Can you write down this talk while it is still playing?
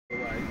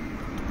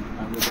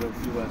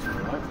your words,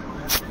 alright?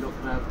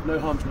 No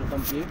harm's going to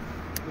come to you.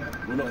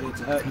 We're not here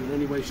to hurt you in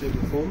any way, shape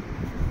or form.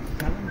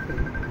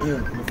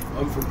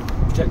 I'm from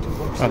protecting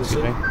purposes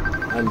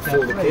and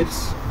for the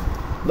kids.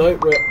 No,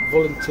 we're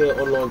volunteer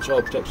online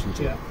child protection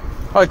team.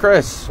 Hi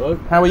Chris, Hello.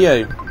 How are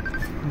you?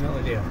 No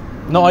idea.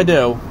 Not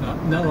ideal?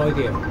 No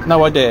idea.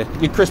 No idea.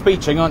 You're Chris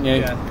Beeching, aren't you?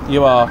 Yeah.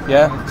 You are,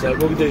 yeah? So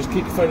what we do is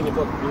keep your phone in your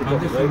pocket.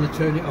 I'm just going to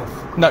turn it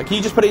off. No, can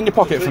you just put it in your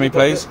pocket for me,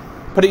 please?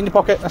 Put it in your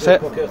pocket, that's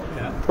it.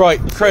 Yeah. Right,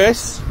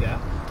 Chris,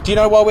 do you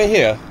know why we're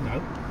here?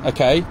 No.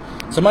 Okay,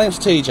 so my name's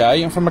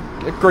TJ, I'm from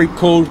a group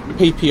called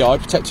PPI,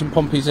 Protecting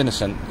Pompey's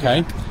Innocent,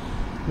 okay?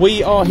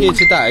 We are here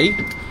today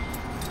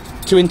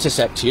to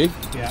intercept you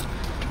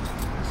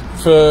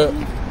for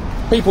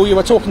people you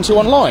are talking to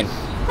online.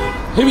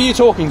 Who are you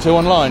talking to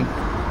online?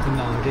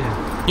 No idea.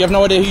 You have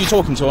no idea who you're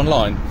talking to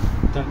online?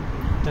 Don't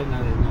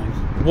know their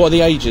names. What are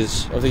the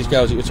ages of these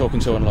girls that you're talking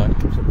to online? I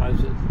suppose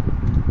it's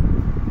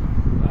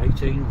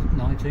 18 or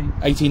 19.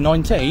 18,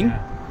 19?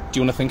 Yeah. Do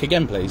you want to think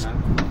again, please? No.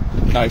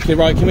 No, okay,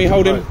 right, can we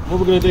hold him? Right, what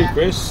we're going to do,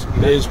 Chris,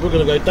 is we're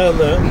going to go down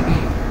there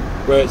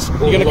where it's... You're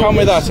going to come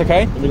with us,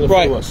 okay?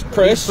 Right,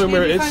 Chris,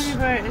 where it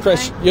is.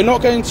 Chris, you're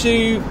not going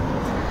to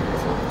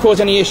cause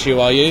any issue,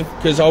 are you?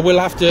 Because I will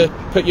have to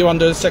put you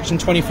under Section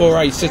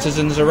 24A,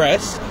 citizen's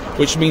arrest,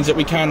 which means that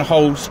we can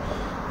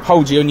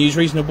hold you and use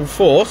reasonable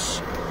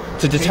force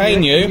to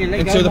detain you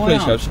until the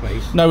police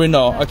comes. No, we're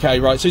not. Okay,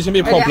 right. So it's going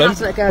to be a problem.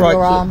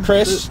 Right,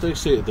 Chris.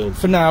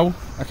 For now,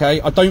 okay.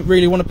 I don't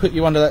really want to put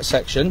you under that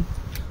section,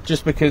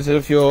 just because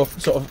of your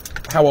sort of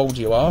how old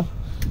you are.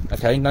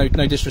 Okay, no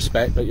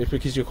disrespect, but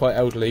because you're quite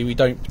elderly, we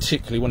don't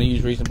particularly want to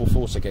use reasonable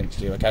force against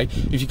you, okay?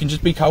 If you can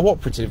just be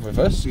cooperative with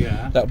us,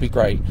 that would be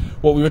great.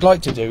 What we would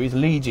like to do is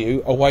lead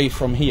you away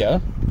from here,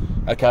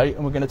 okay?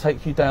 And we're going to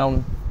take you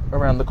down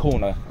around the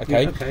corner,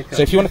 okay? Okay.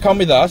 So if you want to come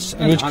with us,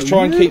 and we'll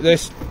try and keep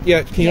this...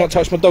 Yeah, can you not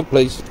touch my dog,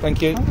 please?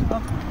 Thank you.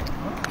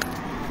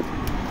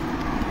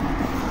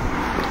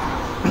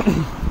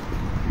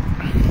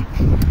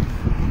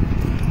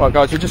 Right,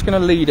 guys, we're just going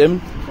to lead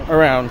him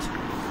around.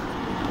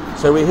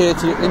 So we're here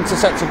to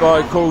intercept a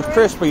guy called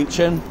Chris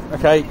Beeching,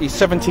 okay? He's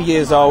 70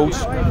 years old,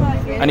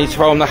 and he's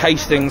from the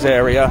Hastings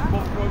area.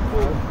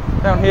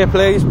 Down here,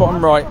 please,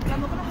 bottom right.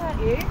 I'm not going to hurt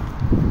you.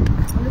 I'm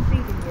just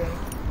feeding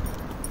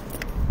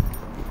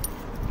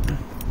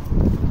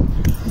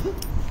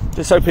you.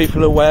 Just so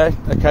people are aware,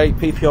 okay,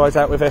 PPI's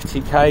out with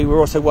FTK. We're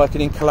also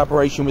working in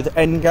collaboration with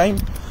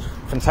Endgame.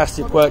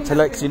 Fantastic work to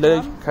Lexi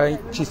Lee, okay?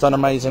 She's done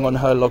amazing on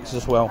her logs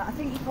as well. I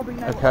think you probably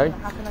know okay.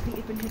 What happened. I think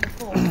you've been here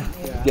before,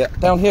 haven't you? Yeah,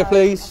 down here,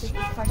 please.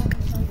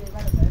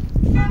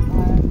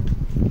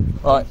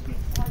 Right.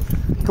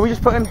 Can we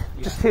just put him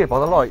just here by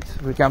the light,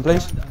 if we can,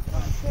 please?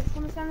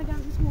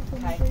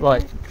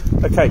 Right.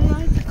 Okay.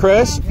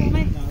 Chris,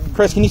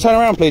 can you turn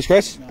around, please,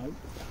 Chris?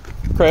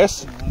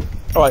 Chris.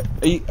 All right.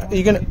 Are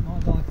you gonna?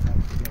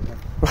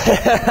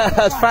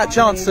 There's fat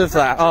chance of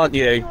that, aren't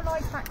you?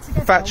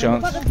 Fat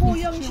chance. What about the poor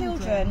young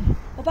children?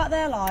 What about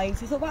their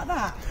lives? You thought about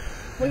that?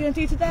 What are you going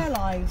to do to their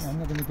lives? I'm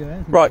not going to do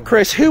anything. Right,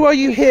 Chris, who are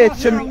you here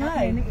to...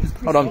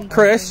 Hold on,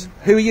 Chris,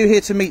 who are you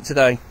here to meet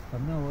today?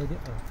 I've no idea.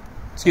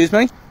 Excuse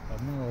me?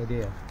 I've no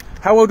idea.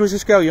 How old was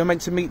this girl you're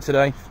meant to meet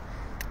today?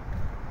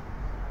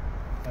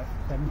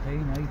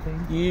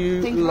 17, 18?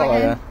 You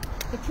liar.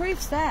 The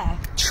proof's there.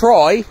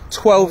 Try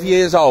 12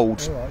 years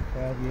old. All right,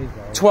 12 years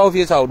old. 12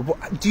 years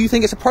old. Do you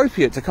think it's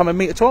appropriate to come and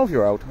meet a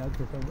 12-year-old? No,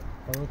 because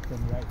I was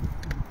going to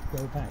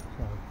go back,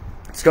 so...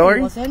 Sorry?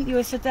 You wasn't. You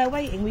were stood there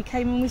waiting. We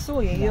came and we saw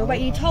you. You were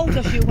waiting. You told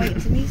us you were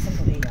waiting to meet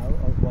somebody. No, I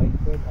was waiting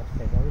for it. I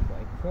said I was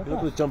waiting for it. You're not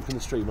going to jump in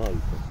the stream, are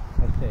you?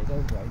 I said I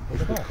was waiting for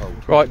the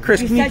bus. Right,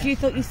 Chris, you said you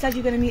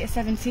were going to meet a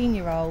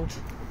 17-year-old.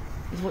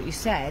 Is what you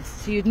said.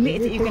 So you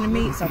admitted that you're going to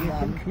meet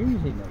someone.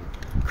 Confusing me.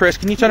 Chris,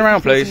 can you turn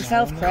around, please?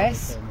 Yourself,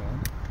 Chris.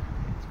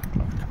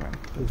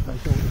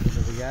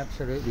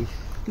 Absolutely.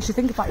 You should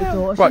think about your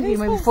daughter, shouldn't you,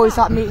 maybe before you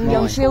start meeting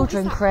young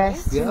children,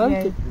 Chris. Yeah,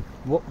 okay.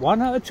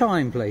 One at a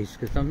time, please,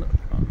 because I'm not...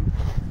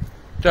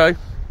 Joe,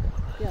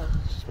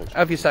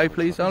 have your say,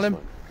 please, darling.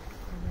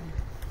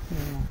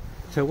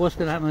 So what's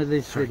going to happen with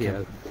this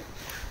video?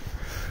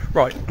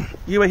 Right,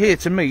 you are here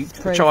to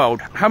meet a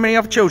child. How many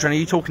other children are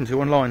you talking to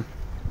online?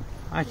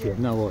 I actually have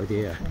no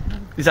idea.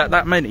 Is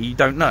that many you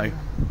don't know?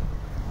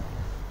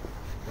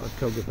 I'll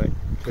talk about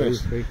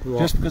Chris,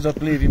 just because I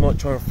believe you might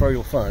try to throw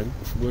your phone,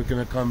 we're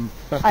going to come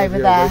back over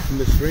there away from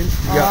this screen.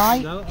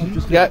 Alright. No, I'm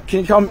just Yeah, can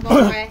you come?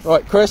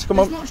 Right, Chris, come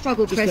on. Let's not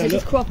struggle, Chris. Let's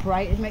just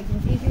cooperate and make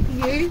things easier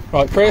for you.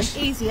 Right, Chris.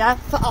 And easier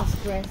for us,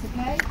 Chris,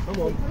 okay? Come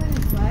on.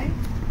 This way.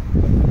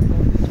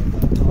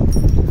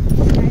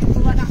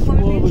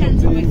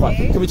 Right,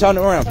 can we turn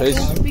it around, please?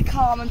 Just be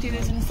calm and do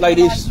this in a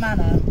Ladies. civilised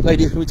manner.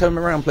 Ladies, can we turn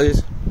them around,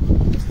 please?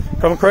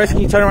 Come on, Chris, can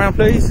you turn around,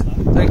 please?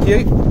 Thank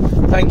you.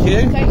 Thank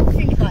you. Don't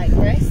think about it,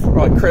 Chris.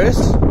 Right, Chris.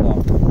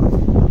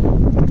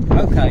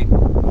 Okay.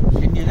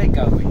 Can you let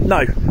go of me?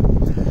 No.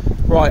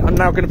 Right, I'm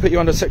now going to put you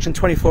under Section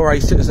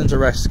 24A citizen's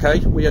arrest, okay?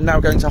 We are now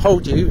going to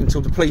hold you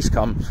until the police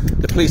come.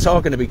 The police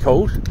are going to be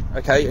called,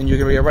 okay, and you're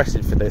going to be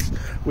arrested for this.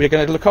 We are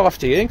going to look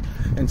after you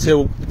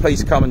until the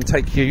police come and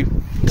take you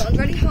You're not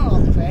under any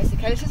harm, Chris.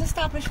 Okay, let's just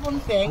establish one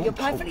thing. You're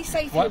perfectly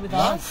safe here with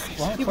us.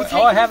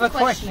 I have a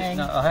question.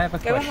 No, I have a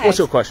question. ahead. What's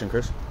your question,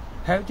 Chris?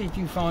 How did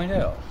you find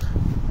out?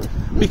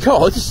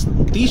 Because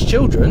these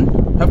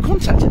children have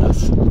contacted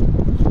us.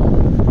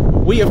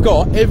 We have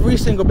got every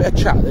single bit of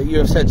chat that you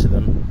have said to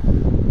them.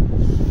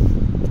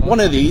 One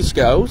of these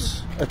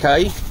girls,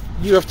 okay,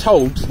 you have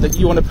told that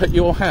you want to put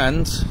your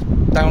hands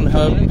down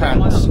her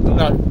pants.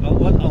 No. I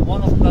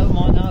want to blow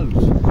my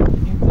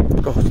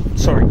nose. God,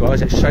 sorry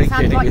guys, it's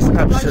shaking. It's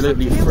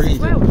absolutely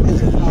freezing.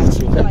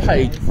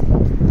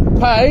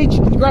 Paige,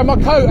 can you grab my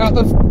coat out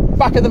the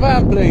back of the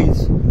van,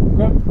 please?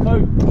 Grab the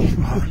coat.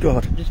 Oh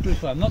God. Just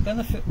this way. I'm not going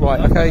to fit.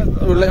 Right, okay.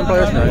 We'll let him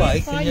blow his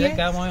nose. Can you let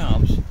go of my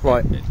arms?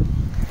 Right.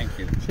 Thank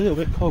you. It's a little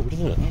bit cold,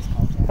 isn't it?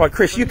 Right,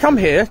 Chris, you come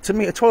here to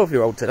meet a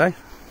 12-year-old today.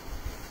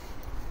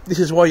 This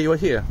is why you are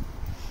here.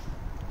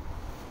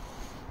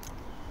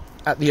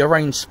 At the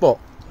arranged spot,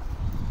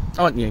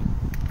 aren't you?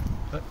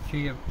 But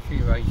she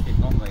arranged it,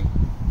 not me.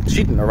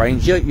 She didn't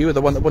arrange you. You were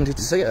the one that wanted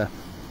to see her.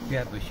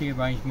 Yeah, but she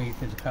arranged me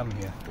to come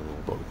here.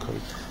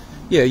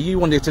 Yeah, you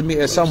wanted to meet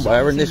her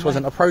somewhere and this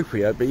wasn't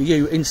appropriate, but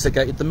you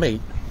instigated the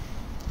meet.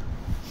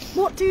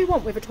 What do you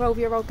want with a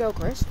 12-year-old girl,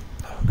 Chris?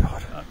 Oh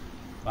God.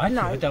 I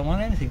don't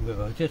want anything with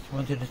her. I just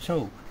wanted to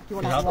talk. You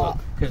want to have what?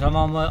 Because I'm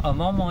on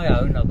my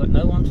own. I've got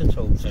no one to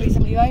talk to. Be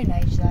somebody your own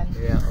age then.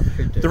 Yeah, I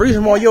should do. The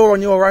reason why you're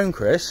on your own,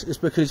 Chris, is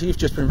because you've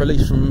just been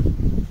released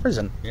from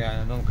prison.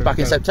 Yeah, and I'm gonna back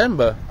in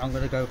September. I'm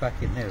going to go back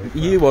in there.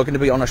 You are going to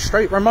be on a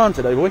straight remand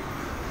today, boy.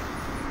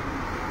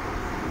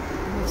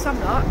 With some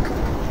luck,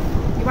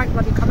 you won't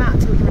bloody come out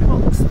until you're in a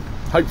box.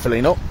 Hopefully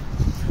not.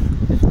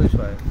 Just this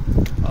way.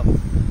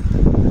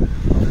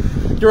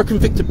 You're a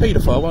convicted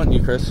paedophile, aren't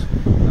you, Chris?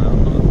 No,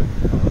 I'm not.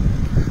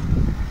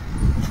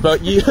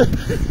 But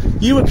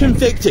you were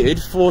convicted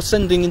for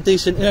sending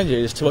indecent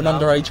images to an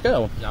underage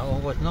girl. No, I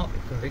was not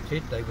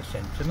convicted. They were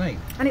sent to me.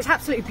 And it's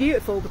absolutely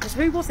beautiful because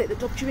who was it that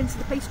dobbed you into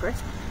the police, Chris?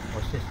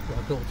 What's this?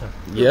 My daughter.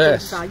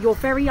 Yes. Daughter, your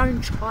very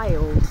own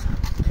child.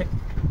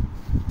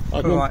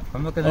 Right,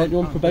 I'm not going to. Aren't you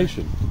on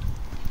probation?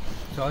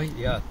 Sorry,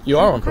 yeah. You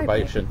are on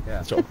probation.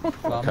 Yeah. So,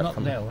 Well, I'm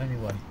not now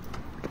anyway.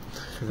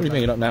 what do you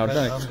mean you're not now?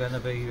 I'm going to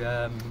be.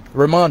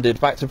 Remanded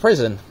back to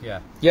prison.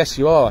 Yeah. Yes,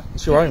 you are.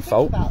 It's your own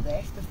fault. Think about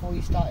this before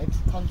you started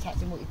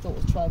contacting what you thought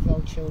was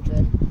 12-year-old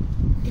children.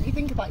 Did you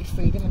think about your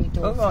freedom and your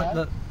daughter? Oh, right,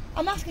 look.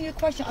 I'm asking you a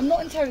question. I'm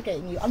not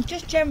interrogating you. I'm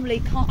just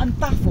generally I'm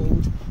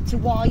baffled to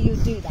why you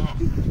do that.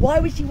 Why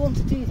would you want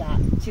to do that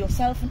to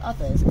yourself and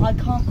others? I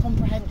can't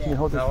comprehend it.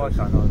 No, I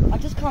can't either. I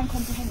just can't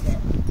comprehend it.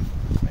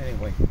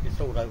 Anyway, it's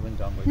all over and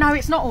done with. No,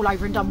 it's not all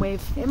over and done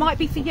with. It might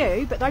be for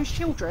you, but those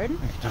children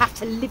have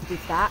to live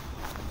with that.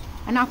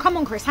 And now, come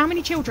on, Chris, how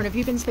many children have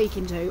you been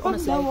speaking to,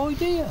 honestly? I've no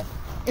idea.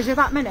 Is there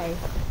that many?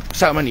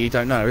 So many you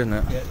don't know, isn't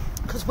it? Yeah.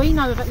 Because we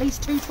know of at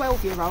least 2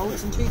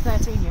 12-year-olds and 2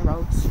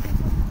 13-year-olds.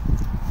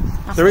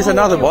 There is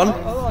another one.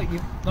 All right,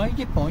 you've made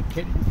your point.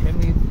 Can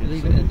we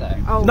leave it at that?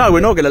 Oh, No, we're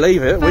not going to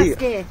leave it. first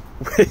gear.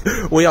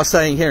 We are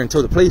staying here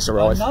until the police I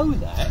arrive. know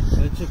that,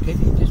 but can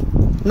you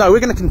just... No, we're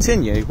going to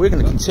continue. We're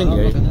going to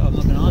continue. I'm not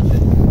going to answer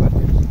any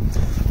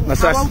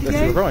questions. How old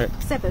are you?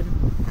 right.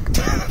 7.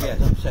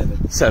 Yes, I'm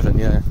 7. 7,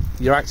 yeah.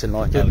 You're acting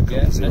like it.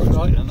 Yeah, that's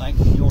right. I'm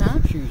acting your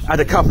shoe size. Add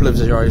a couple of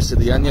zeros to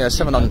the end, yeah,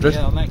 700.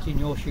 Yeah, I'm acting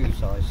your shoe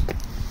size.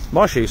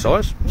 My shoe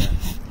size?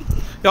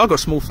 Yeah, I've got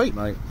small feet,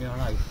 mate. Yeah, I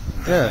know.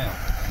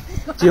 Yeah.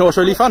 Do you know what's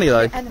really funny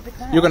though?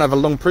 You're going to have a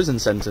long prison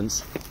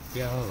sentence.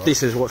 Yeah, all right.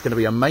 This is what's going to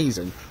be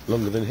amazing.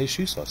 Longer than his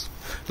shoe size.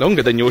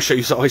 Longer than your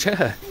shoe size,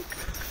 yeah.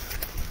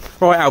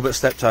 Right, Albert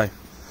Steptoe.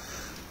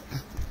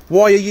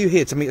 Why are you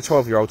here to meet a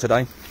 12-year-old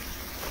today?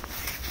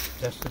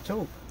 Just to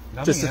talk.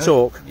 Just to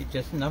talk?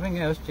 Just nothing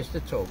else, just to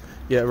talk.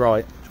 Yeah,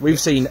 right. We've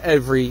seen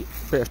every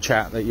bit of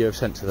chat that you have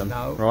sent to them,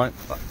 No, right?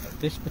 But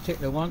this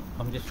particular one,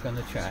 I'm just going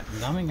to chat.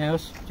 Nothing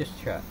else,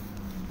 just chat.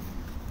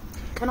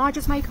 Can I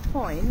just make a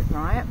point,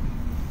 right?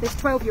 This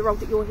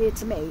 12-year-old that you're here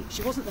to meet,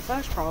 she wasn't the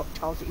first child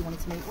that you wanted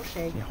to meet, was she?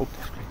 Yeah, hold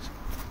this, please.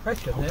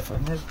 Pressure,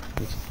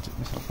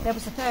 There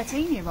was a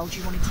 13-year-old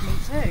you wanted to meet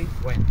too.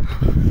 When?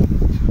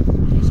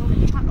 It's all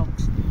in the chat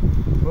logs.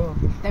 Well,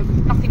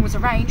 Nothing was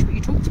arranged, but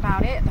you talked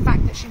about it. The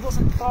fact that she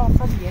wasn't far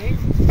from you.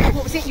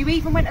 What was it? You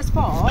even went as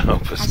far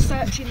as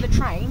searching the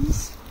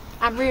trains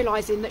and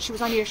realising that she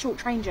was only a short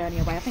train journey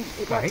away. I think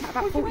it worked out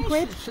about 40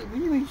 quid. What do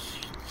you mean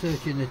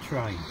searching the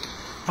train?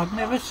 I've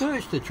never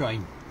searched the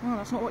train. Oh,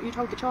 that's not what you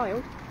told the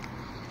child.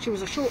 She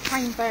was a short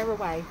train fare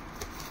away.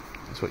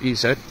 That's what you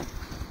said.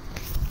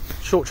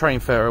 Short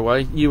train fare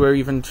away. You were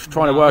even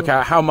trying to work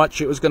out how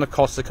much it was going to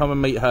cost to come and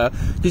meet her.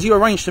 Because you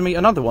arranged to meet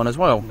another one as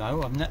well.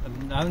 No,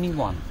 I'm only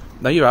one.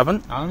 No, you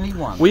haven't. Only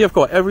one. We have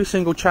got every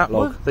single chat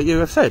log that you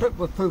have said.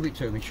 Well, prove it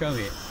to me. Show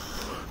me it.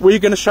 Were you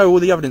going to show all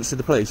the evidence to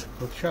the police?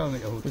 Well, show me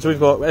it all. So we've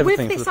got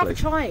everything With for this the other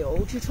police.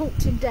 child, you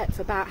talked in depth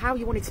about how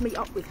you wanted to meet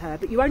up with her,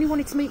 but you only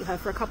wanted to meet her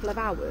for a couple of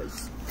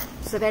hours,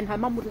 so then her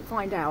mum wouldn't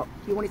find out.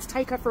 You wanted to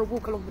take her for a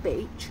walk along the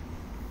beach,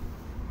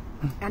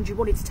 and you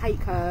wanted to take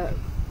her,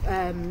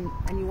 and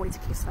you wanted to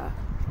kiss her.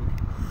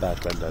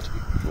 Bad granddad.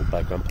 Or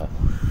bad grandpa.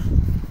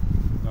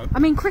 No, No. I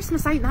mean,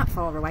 Christmas ain't that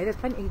far away. There's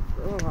plenty.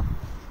 Oh,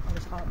 I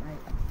just can't, mate.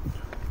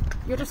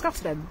 You're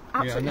disgusting.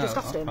 Absolutely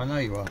disgusting. I know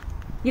you are.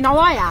 You know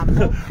I am.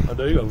 I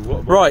know you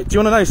are. Right, do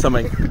you want to know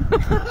something?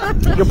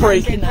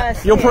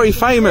 You're pretty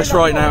famous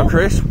right now,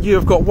 Chris. You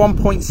have got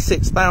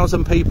 1.6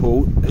 thousand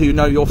people who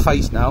know your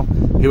face now,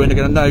 who are going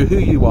to know who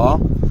you are,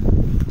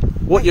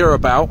 what you're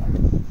about.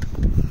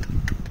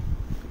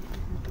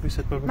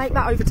 Make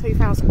that over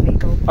 2,000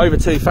 people. Over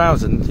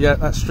 2,000, yeah,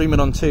 that's streaming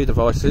on 2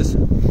 devices.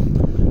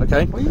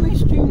 Okay. What do you mean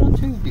streaming on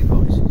 2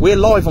 devices? We're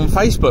live on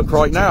Facebook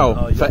right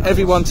now for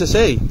everyone to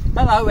see.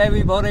 Hello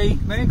everybody,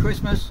 Merry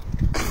Christmas.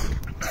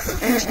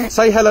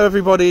 Say hello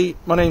everybody,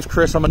 my name's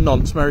Chris, I'm a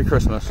nonce, Merry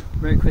Christmas.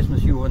 Merry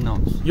Christmas, you are a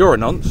nonce. You're a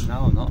nonce? No,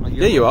 I'm not.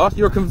 Yeah, you are.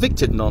 You're a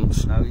convicted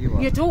nonce. No, you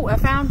are. Your daughter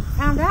found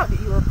out that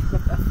you were a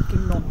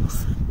fucking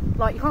nonce.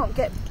 Like, you can't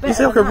get better. He's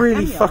like than a that, really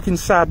can you? fucking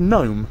sad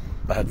gnome.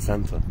 Bad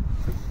Santa.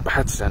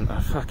 Bad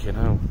Santa, fucking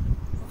hell.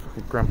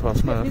 Fucking Grandpa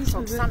Smurf.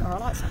 Insult Santa, I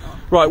like Santa.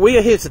 Right, we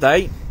are here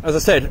today. As I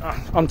said,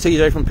 I'm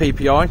TJ from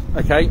PPI.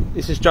 Okay,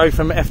 this is Joe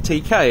from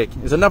FTK.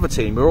 There's another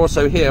team. We're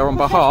also here on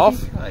behalf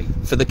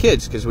for the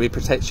kids because we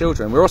protect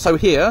children. We're also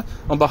here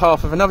on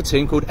behalf of another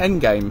team called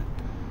Endgame,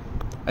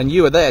 and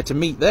you are there to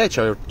meet their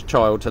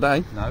child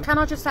today. No. Can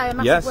I just say a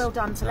massive Yes. well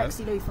done to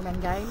Lexi Lou from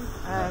Endgame,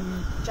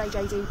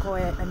 JJ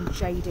Decoy and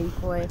J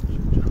Decoy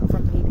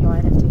from PPI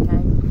and FTK,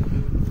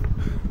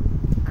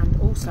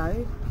 and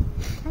also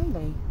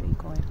Kaylee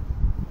Decoy.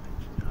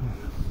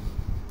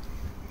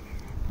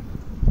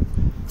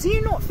 Do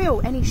you not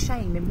feel any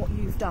shame in what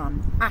you've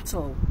done at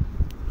all?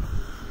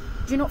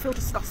 Do you not feel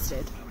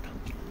disgusted?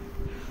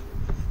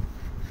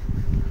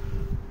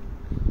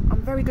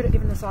 I'm very good at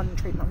giving the silent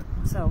treatment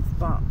myself,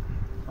 but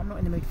I'm not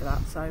in the mood for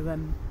that, so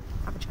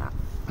have a chat.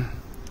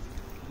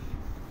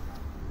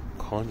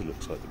 Kind of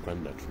looks like the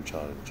granddad from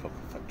Charlie and the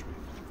Chocolate Factory.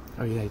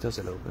 Oh yeah, he does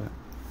a little bit.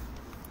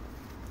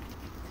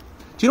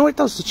 Do you know what it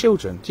does to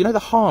children? Do you know the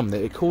harm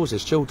that it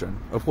causes children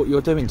of what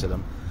you're doing to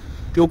them?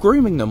 You're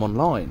grooming them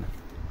online.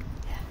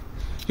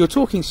 You're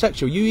talking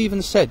sexual. You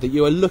even said that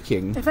you are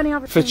looking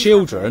for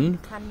children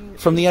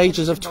from the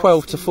ages of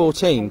 12 to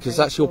 14 because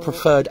that's your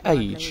preferred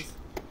age.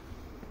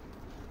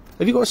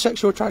 Have you got a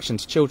sexual attraction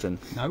to children?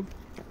 No.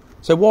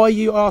 So why are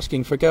you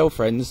asking for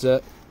girlfriends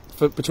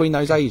for between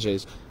those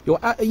ages? You're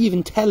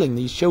even telling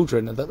these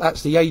children that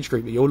that's the age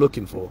group that you're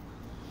looking for.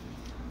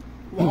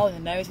 What I want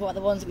to know is what are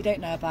the ones that we don't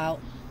know about.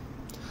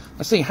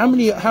 I see. How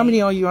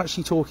many are you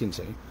actually talking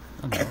to?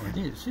 I've no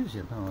idea.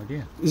 Seriously, I've no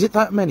idea. Is it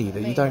that many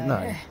that you don't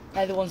know?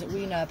 They're the ones that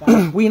we know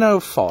about. We know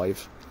of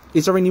 5.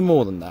 Is there any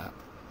more than that?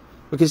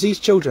 Because these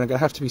children are going to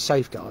have to be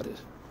safeguarded.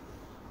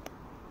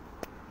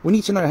 We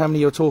need to know how many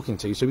you're talking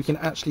to so we can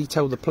actually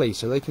tell the police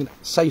so they can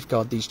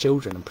safeguard these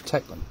children and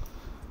protect them.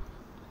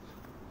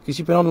 Because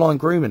you've been online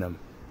grooming them.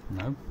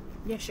 No.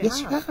 Yes, Yes,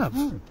 you have.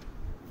 No.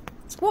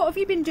 So what have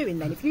you been doing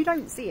then? If you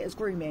don't see it as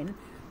grooming,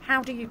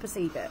 how do you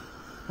perceive it?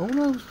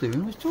 All I was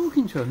doing was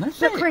talking to them, that's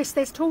But it. Chris,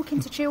 there's talking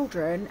to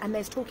children and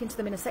there's talking to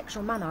them in a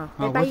sexual manner.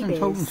 I They're wasn't babies.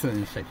 talking to them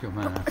in a sexual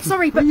manner.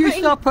 Sorry, but Will you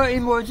putting- stop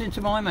putting words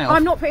into my mouth?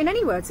 I'm not putting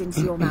any words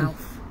into your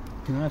mouth.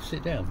 Can I have to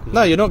sit down?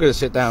 No, you're not going to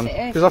sit down Sit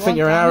here if because I you think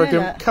you're an want,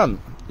 arrogant cunt.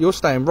 You're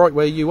staying right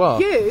where you are.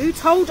 You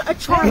told a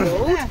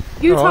child, Right.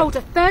 told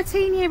a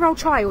 13-year-old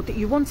child that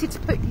you wanted to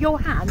put your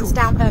hands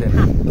down her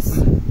pants.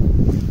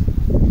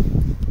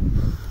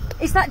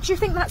 Is that? Do you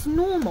think that's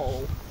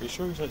normal? Are you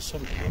sure he's like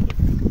 70 on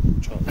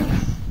the child?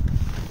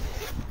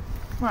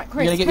 Right, You're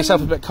Chris. going to get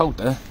yourself a bit cold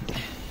there.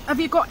 Have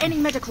you got any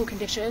medical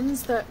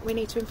conditions that we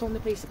need to inform the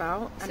police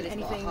about? So And it's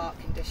got a anything? heart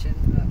condition.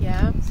 But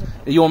Yeah.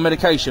 Are you on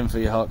medication for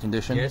your heart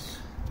condition? Yes.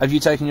 Have you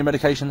taken your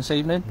medication this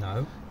evening?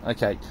 No.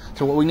 Okay.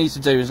 So what we need to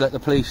do is let the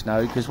police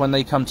know because when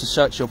they come to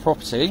search your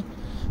property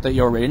that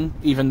you're in,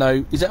 even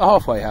though... Is it a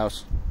halfway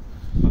house?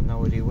 I've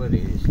no idea what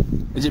it is.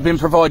 Has it been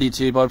provided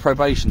to you by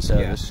probation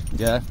service?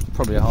 Yeah,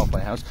 probably a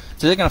halfway house.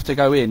 So they're going to have to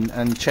go in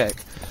and check.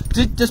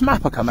 Does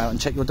Mapper come out and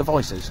check your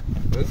devices?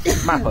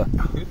 Mapper.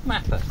 Good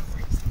mapper.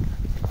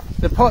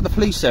 They're part of the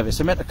police service.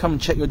 They're meant to come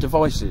and check your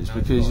devices No,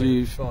 because Visor.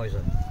 you've...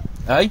 Visor.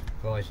 Eh?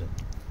 Visor.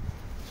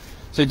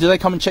 So do they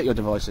come and check your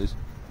devices?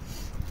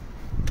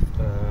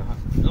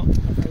 Not.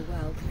 very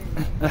well,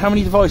 clearly. And how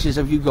many devices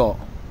have you got?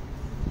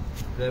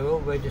 They're all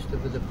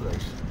registered with the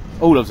police.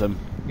 All of them?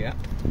 Yeah.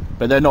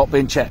 But they're not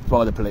being checked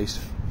by the police?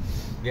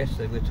 Yes,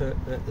 they were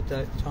at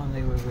the time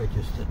they were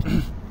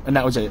registered. And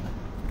that was it?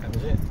 That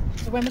was it.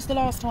 So when was the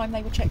last time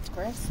they were checked,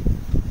 Chris?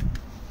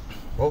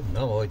 Oh,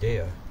 no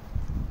idea.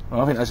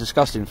 Well, I think that's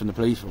disgusting from the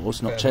police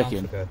force, not About a month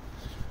checking. ago.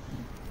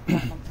 A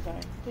month ago.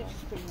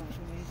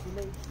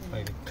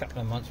 Maybe a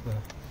couple of months when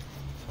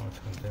I was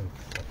trying to do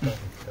a curtain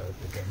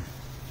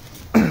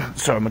show again.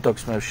 Sorry, my dog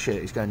smells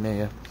shit. He's going near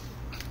you.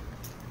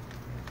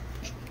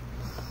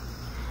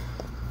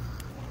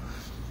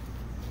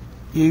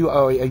 You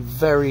are a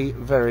very,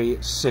 very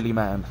silly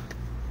man.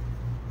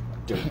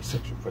 Doing a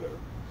sexual predator.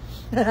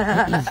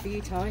 That's for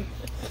you, Ty.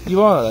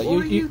 You are. Why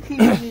are you keeping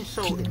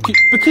insulting me?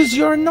 Because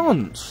you're a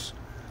nonce.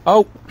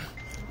 Oh.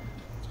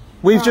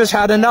 We've just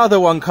had another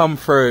one come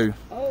through.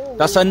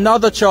 That's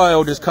another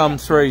child has come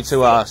through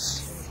to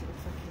us.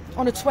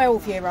 On a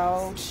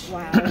 12-year-old.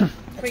 Wow.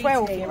 A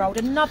 12-year-old,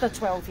 another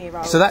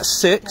 12-year-old. So that's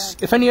 6.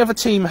 If any other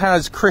team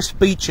has Chris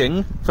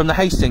Beeching from the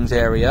Hastings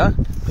area,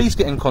 please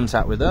get in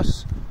contact with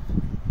us.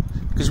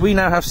 Because we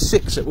now have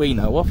 6 that we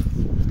know of.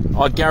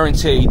 I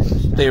guarantee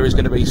there is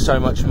going to be so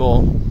much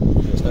more.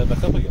 Stand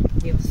back up again.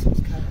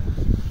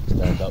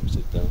 Stand up,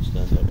 sit down,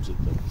 stand up, sit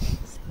down.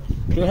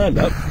 Put your hand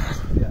up.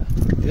 Yeah.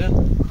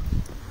 Yeah.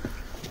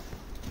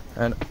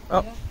 And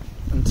up.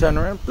 And turn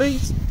around,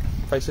 please.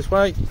 Face this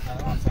way.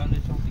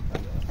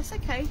 That's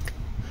okay.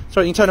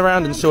 Sorry, you can turn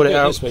around and sort it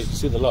out. This way, you can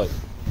see the light.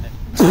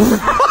 It's too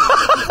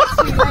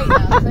late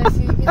now. His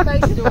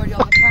face is already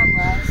on the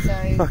camera,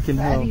 so Fucking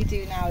whatever hell. you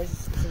do now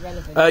is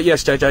irrelevant.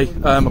 Yes,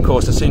 JJ. Of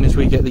course, as soon as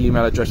we get the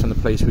email address from the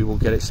police, we will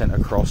get it sent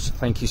across.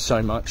 Thank you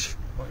so much.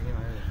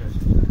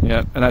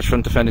 Yeah, and that's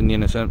from Defending the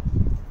Innocent.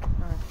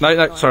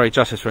 No, sorry,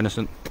 Justice for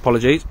Innocent.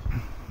 Apologies.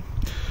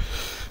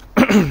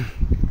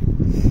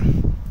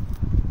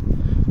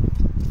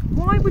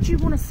 Why would you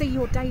want to see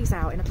your days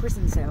out in a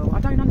prison cell? I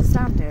don't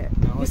understand it.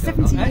 No, You're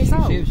 17 years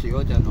old. Seriously,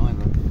 I don't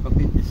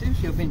either.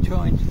 Seriously, I've been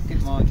trying to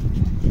get my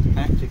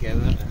act together,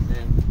 and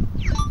then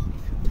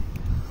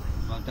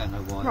I don't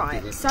know why.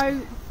 Right,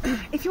 so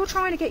if you're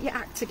trying to get your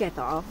act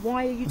together,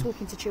 why are you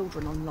talking to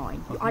children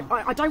online?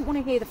 I don't want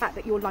to hear the fact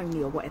that you're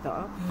lonely or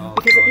whatever,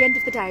 because at the end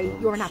of the day,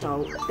 you're an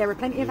adult. There are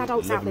plenty of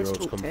adults out there to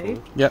talk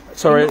to. Yeah,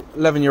 sorry,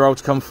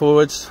 11-year-olds come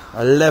forwards.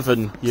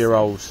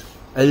 11-year-olds.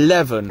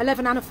 11 and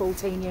a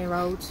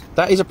 14-year-old.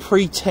 That is a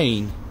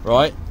pre-teen,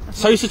 right?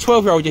 So is a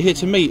 12-year-old you're here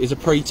to meet is a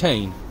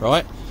pre-teen,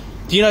 right?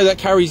 Do you know that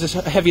carries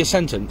a heavier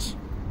sentence?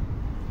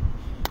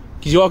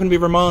 Because you are going to be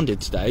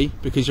remanded today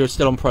because you're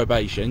still on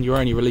probation. You're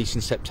only released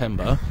in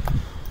September.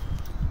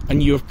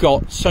 And you have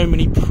got so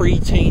many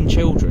pre-teen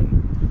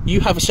children. You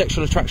have a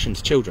sexual attraction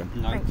to children.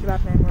 No. Thank you,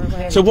 Admin. We're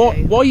aware. So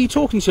why are you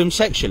talking to them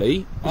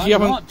sexually? If you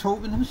I'm haven't... not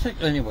talking to them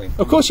sexually anyway.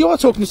 Of course you are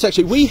talking to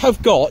sexually. We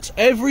have got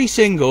every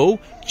single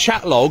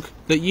chat log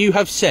that you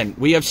have sent.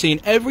 We have seen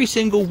every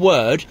single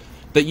word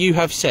that you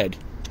have said.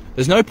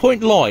 There's no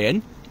point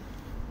lying.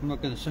 I'm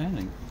not going to say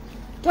anything.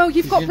 Well,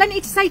 you've got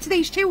plenty to say to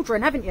these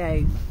children, haven't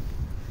you?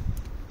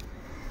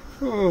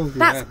 Oh,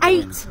 That's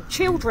 8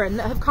 children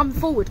that have come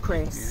forward,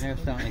 Chris. You're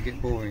now starting to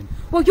get boring.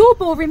 Well, you're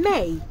boring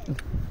me.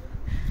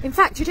 In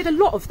fact, you did a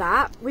lot of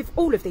that with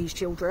all of these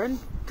children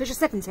because you're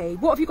 70.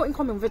 What have you got in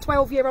common with a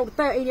 12-year-old, a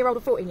 13-year-old, a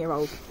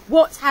 14-year-old?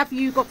 What have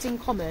you got in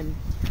common?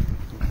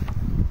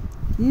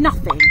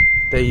 Nothing.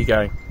 There you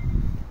go.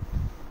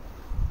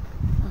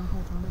 Oh,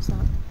 hold on, what's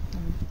that?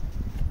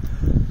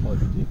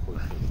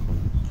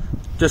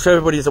 Just so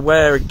everybody's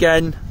aware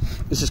again,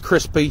 this is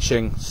Chris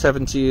Beeching,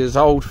 70 years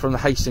old, from the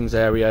Hastings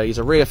area. He's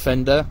a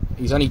reoffender.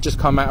 He's only just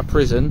come out of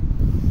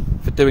prison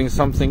for doing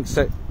something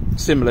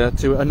similar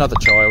to another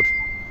child.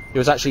 He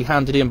was actually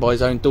handed in by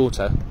his own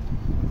daughter.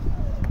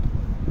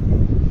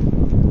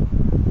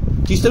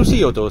 Do you still see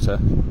your daughter?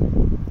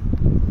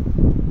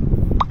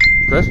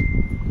 Chris?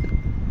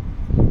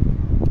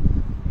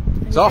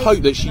 So I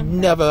hope that she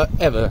never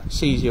ever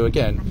sees you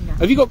again.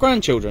 Have you got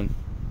grandchildren?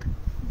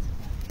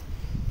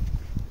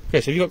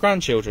 Chris, have you got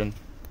grandchildren?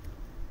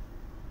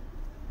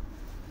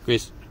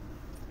 Chris?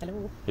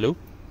 Hello. Hello?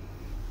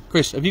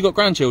 Chris, have you got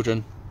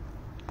grandchildren?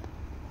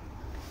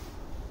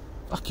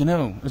 Fucking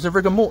hell, is the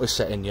rigor mortis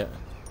set in yet?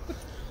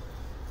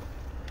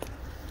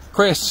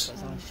 Chris,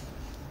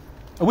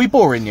 are we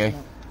boring you?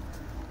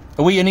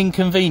 Are we an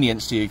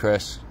inconvenience to you,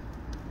 Chris?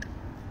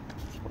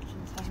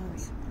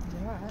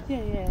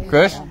 Yeah.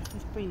 Chris?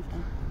 He's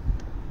breathing.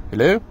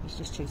 Hello? He's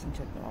just choosing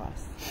to ignore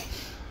us.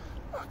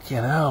 Fucking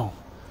hell.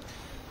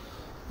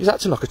 He's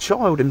acting like a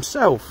child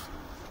himself.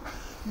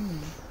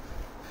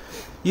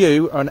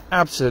 You are an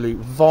absolute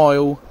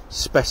vile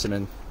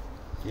specimen.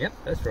 Yep,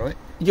 that's right.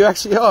 You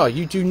actually are.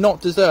 You do not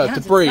deserve Yeah, to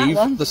it's that breathe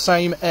one. the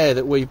same air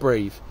that we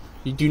breathe.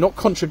 You do not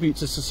contribute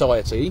to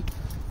society.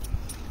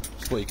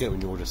 That's what you get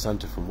when you order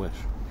Santa from Wish.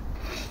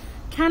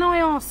 Can I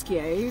ask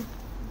you,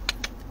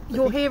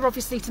 you're here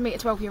obviously to meet a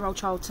 12-year-old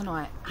child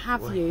tonight.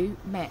 Have you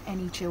met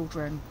any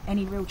children,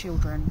 any real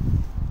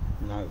children?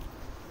 No.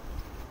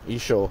 Are you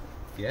sure?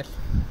 Yes.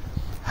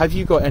 Have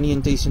you got any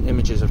indecent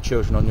images of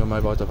children on your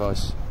mobile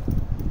device?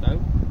 No.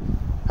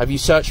 Have you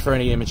searched for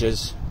any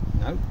images?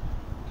 No.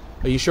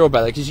 Are you sure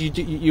about that? Because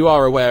you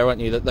are aware, aren't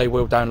you, that they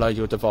will download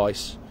your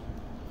device?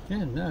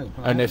 Yeah, no.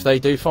 And if they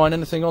do find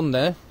anything on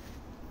there,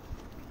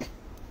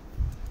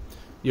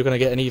 you're going to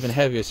get an even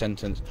heavier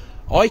sentence.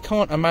 I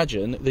can't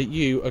imagine that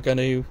you are going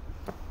to...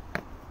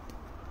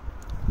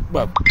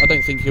 Well, I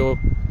don't think you're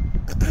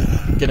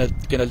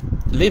gonna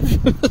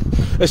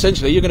live.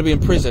 Essentially, you're going to be in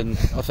prison,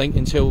 I think,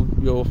 until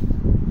you're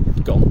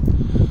gone.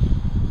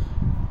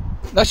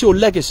 That's your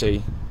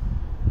legacy.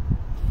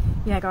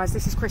 Yeah, guys,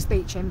 this is Chris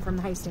Beeching from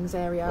the Hastings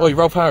area. Oi,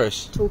 Rolf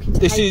Harris. Talking to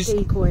This hate is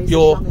decoys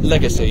your as young as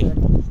legacy.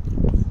 11.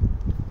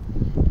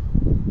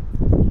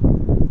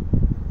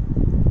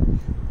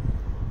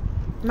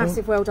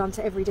 Massive well done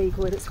to every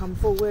decoy that's come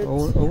forward.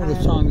 All the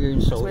time you're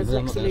insulted, so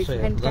I'm not going to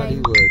say a Lexi bloody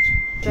Luke word.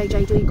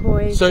 JJ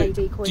Decoy, So, J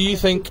Decoy, do you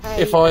think UK,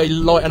 if I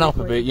lighten up a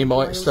Decoy, bit, you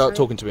might Decoy start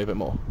also, talking to me a bit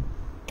more?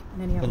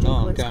 and any other But not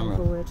on decoy that's come camera.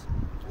 forward.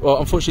 Well,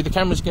 unfortunately, the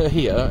cameras are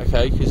here,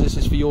 okay, because this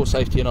is for your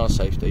safety and our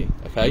safety,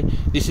 okay?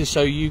 This is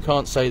so you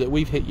can't say that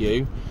we've hit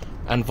you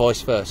and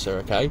vice versa,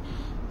 okay?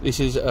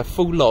 This is a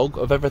full log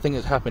of everything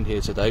that's happened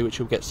here today, which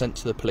will get sent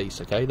to the police,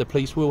 okay? The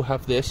police will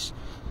have this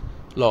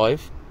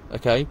live,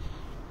 okay?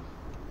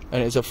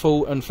 And it's a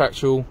full and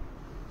factual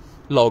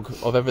log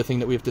of everything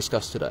that we've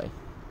discussed today,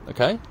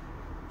 okay?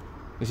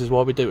 This is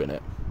why we're doing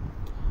it.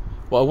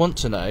 What I want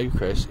to know,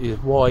 Chris, is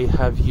why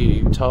have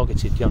you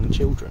targeted young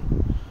children?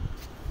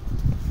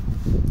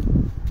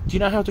 Do you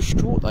know how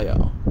distraught they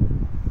are?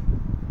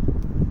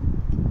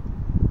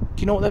 Do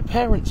you know what their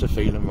parents are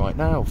feeling right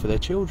now for their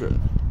children?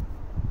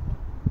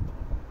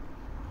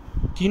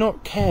 Do you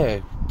not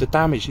care the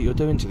damage that you're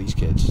doing to these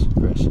kids,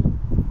 Chris?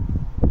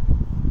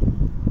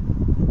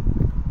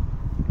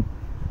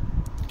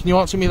 Can you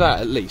answer me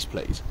that at least,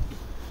 please?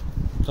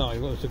 Sorry,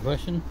 what was the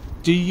question?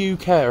 Do you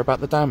care about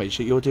the damage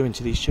that you're doing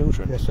to these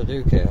children? Yes, I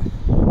do care.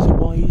 So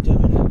why are you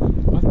doing it?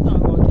 I've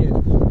no idea.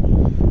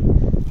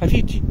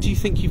 Do you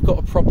think you've got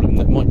a problem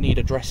that might need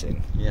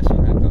addressing? Yes, I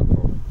have got a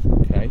problem.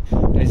 Okay.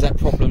 And is that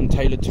problem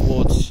tailored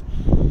towards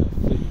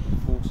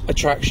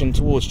attraction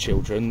towards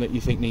children that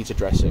you think needs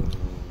addressing?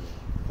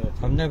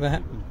 I've never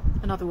had...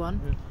 Another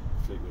one.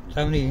 It's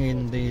only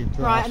in the last...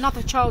 Right,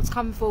 another child's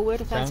come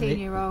forward, a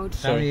 13-year-old.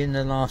 It's only in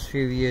the last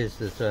few years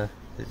that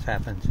it's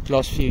happened.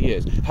 Last few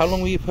years. How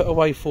long were you put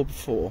away for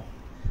before?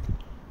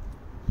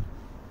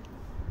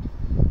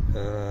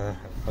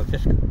 I've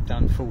just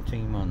done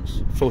 14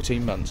 months.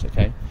 14 months,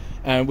 okay.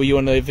 And were you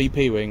on the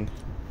VP wing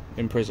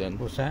in prison?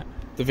 What's that?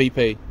 The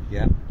VP?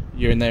 Yeah.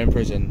 You're in there in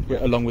prison,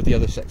 Yeah. along with the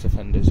other sex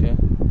offenders, yeah?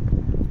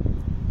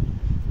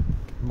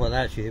 Well,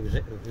 actually, it was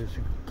a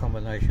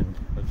combination.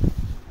 But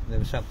there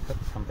were some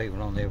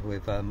people on there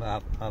with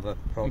other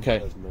problems.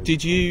 Okay.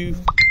 Did you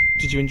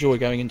enjoy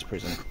going into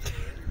prison?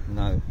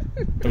 No.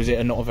 Or was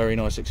it not a very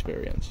nice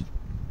experience?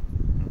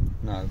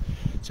 No.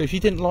 So if you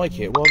didn't like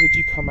it, why would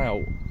you come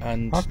out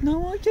and... I've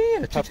no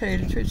idea, to tell you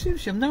the truth.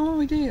 Seriously, I've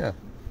no idea.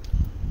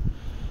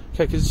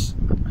 Okay, because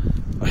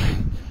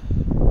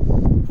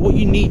what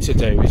you need to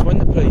do is when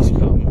the police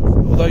come,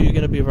 although you're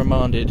going to be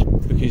remanded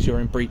because you're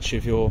in breach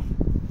of your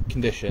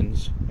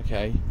conditions,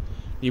 okay,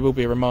 you will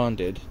be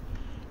remanded.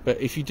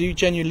 But if you do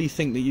genuinely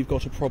think that you've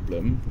got a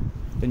problem,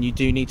 then you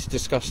do need to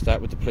discuss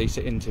that with the police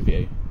at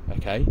interview,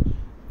 okay?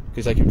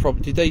 Because they can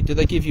probably... Did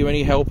they give you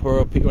any help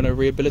or put you on a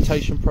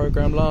rehabilitation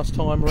program last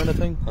time or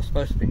anything? I've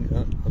just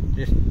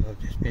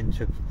been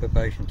to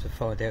probation to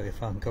find out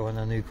if I can go on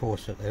a new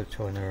course that they're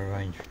trying to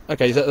arrange.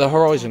 Okay, is that the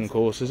Horizon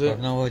course, is it? I've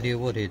no idea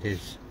what it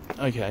is.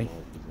 Okay.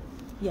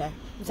 Yeah.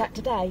 Was that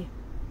today?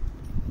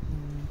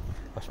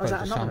 I spoke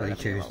to somebody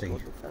Tuesday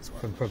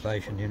from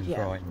probation in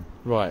Yeah. Brighton.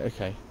 Right,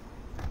 okay.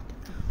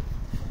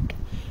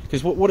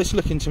 Because what it's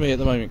looking to me at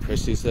the moment,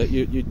 Chris, is that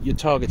you're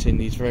targeting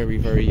these very,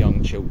 very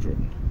young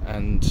children,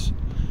 and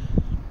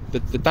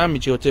the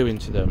damage you're doing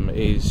to them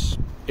is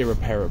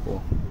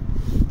irreparable.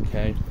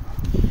 Okay.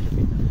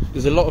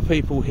 There's a lot of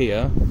people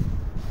here.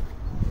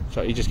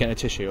 So you're just getting a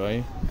tissue, are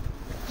you?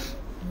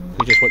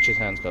 You just watch his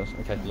hands, guys.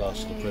 Okay.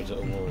 Last the predator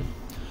warrant.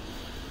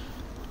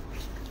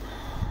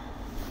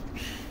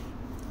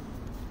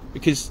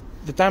 Because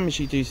the damage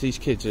you do to these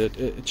kids,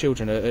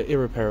 children, are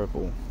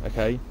irreparable.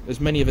 Okay. There's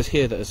many of us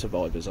here that are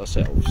survivors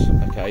ourselves.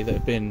 Okay, that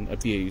have been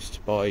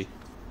abused by,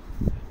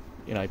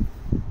 you know,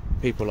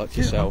 people like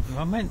yourself.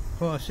 I meant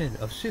what I said.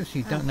 I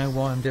seriously don't know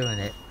why I'm doing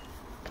it.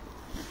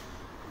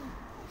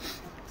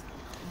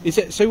 Is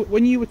it so?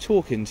 When you were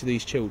talking to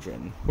these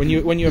children, when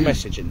you were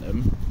messaging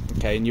them,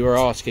 okay, and you were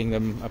asking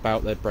them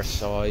about their breast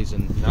size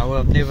and... No,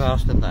 I've never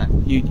asked them that.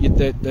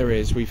 There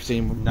is. We've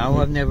seen... No,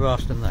 I've never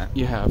asked them that.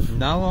 You have.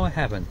 No, I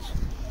haven't.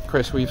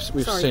 Chris, we've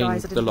Sorry, seen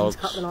guys, I the didn't mean logs.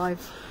 to cut the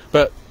live.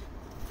 But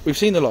we've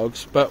seen the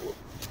logs, but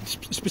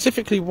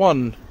specifically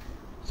one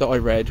that I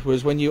read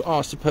was when you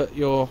asked to put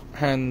your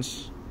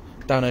hands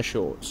down her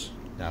shorts.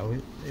 No,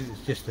 it was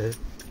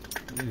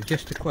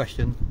just a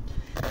question.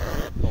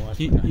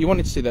 You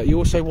wanted to do that. You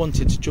also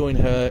wanted to join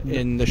her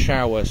in the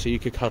shower so you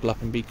could cuddle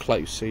up and be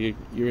close, so you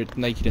were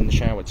naked in the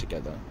shower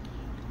together.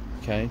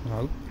 Okay?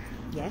 No.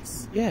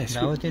 Yes. Yes.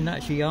 No, I didn't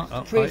actually. All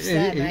Proof's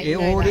there, mate, you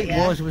know it that,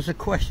 yeah. was a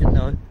question,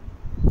 though.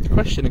 The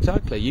question,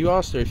 exactly. You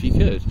asked her if you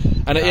could.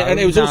 And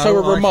it was also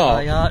a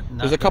remark.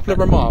 There's a couple of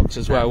remarks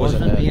as well,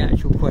 wasn't there? That wasn't the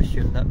actual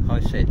question that I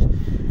said.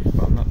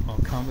 But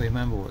I can't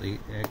remember what the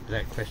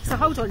exact question So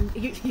was. hold on,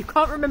 you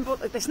can't remember.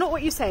 That's not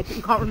what you said, but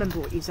you can't remember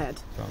what you said.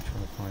 So I'm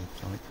trying to find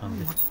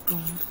something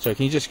funny. So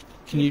can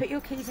you Put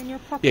your keys in your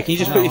pocket. Yeah, can you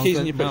just No, put your keys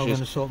in your I'm going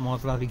pictures? to sort my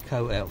bloody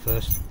coat out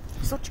first.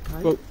 Such a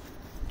coat. Well,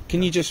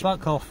 can you just...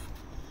 Fuck off.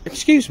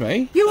 Excuse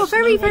me? You are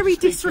very, no way very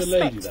to speak to a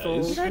lady, that disrespectful.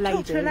 is. You don't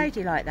talk to a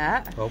lady like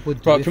that. I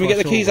would do Right, if can we I get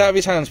the saw keys one. out of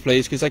his hands,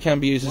 please? Because they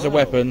can be used as a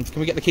weapon. Can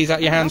we get the keys out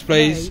of your hands,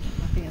 please?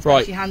 Right.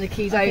 Right. Hand the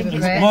keys over,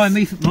 Chris. Mind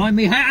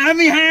me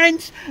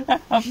hands!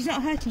 She's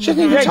not hurting She you.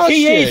 hasn't even touched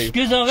she you. is,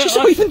 'cause She's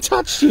not even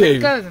touched you.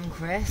 Go with them,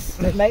 Chris.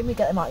 Make me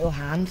get them out of your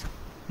hand.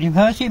 You've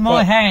hurting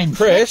my hands.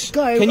 Chris,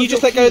 Go can you of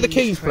just your let go of the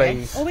keys, keys,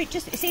 Chris. please? Oh,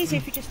 it's easier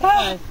if you just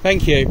let go.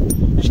 Thank you.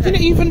 She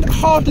didn't even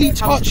hardly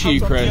touch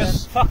you,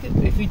 Chris. Fuck it,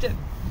 if you do.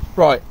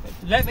 Right.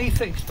 Let me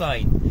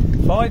explain.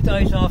 5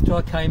 days after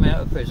I came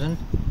out of prison,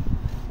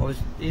 I was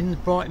in the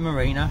Brighton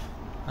Marina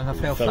and I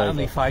fell flat on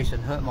my face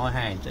and hurt my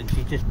hand, and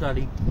she just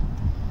bloody...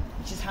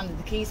 Just handed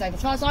the keys over.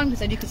 As far as I'm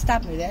concerned, you could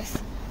stab me with this.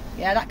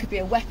 Yeah, that could be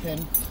a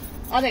weapon.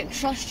 I don't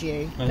trust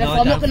you. Therefore,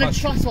 I'm not going to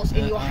trust what's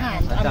in your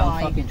hand, am I? I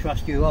don't fucking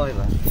trust you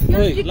either.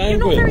 You're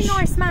not a very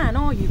nice man,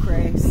 are you,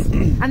 Chris?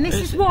 And this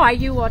is why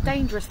you are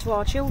dangerous to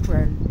our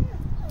children.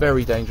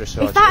 Very dangerous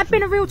to our If that had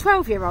been a real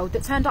 12-year-old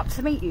that turned up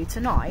to meet you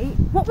tonight,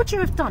 what would you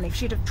have done if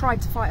she'd have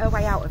tried to fight her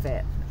way out of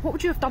it? What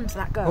would you have done to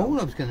that girl? All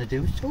I was going to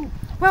do was talk.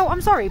 Well,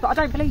 I'm sorry, but I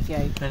don't believe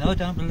you. Then I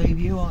don't believe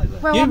you either.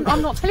 Well,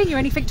 I'm not telling you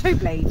anything to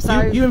believe,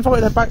 so... You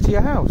invited her back to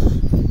your house.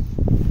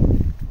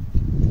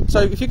 So,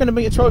 if you're going to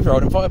meet a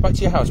 12-year-old and invite her back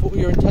to your house, what were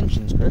your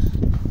intentions, Chris?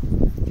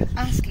 You're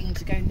asking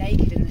to go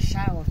naked in the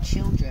shower of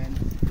children.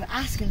 You're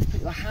asking to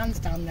put your hands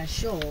down their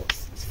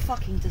shorts. It's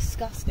fucking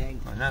disgusting.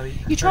 I know.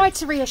 You tried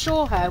to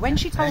reassure her when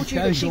she told you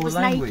that she was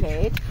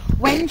naked.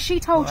 When she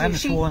told you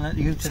she...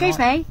 Excuse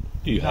me?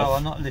 No,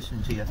 I'm not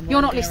listening to you.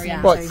 You're not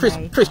listening Right, to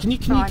me. Chris, can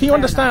you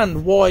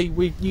understand why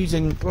we're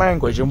using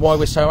language and why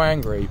we're so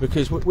angry?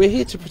 Because we're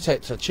here to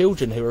protect our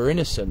children who are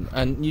innocent,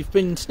 and you've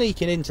been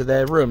sneaking into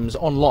their rooms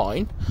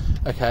online,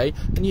 okay,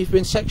 and you've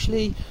been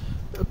sexually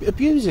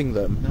abusing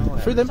them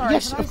through them. Sorry,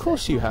 yes, of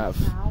course you have.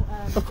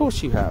 Of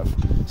course you have.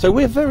 So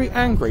we're very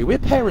angry. We're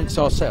parents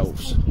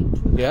ourselves.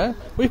 Yeah,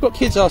 we've got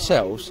kids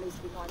ourselves.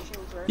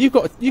 You've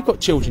got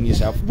children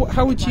yourself.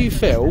 How would you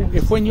feel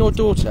if, when your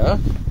daughter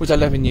was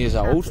 11 years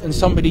old and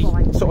somebody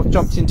sort of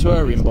jumped into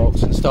her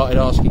inbox and started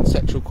asking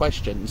sexual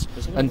questions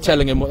and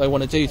telling them what they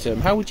want to do to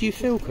them? How would you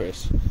feel,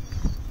 Chris?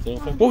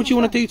 What would you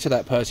want to do to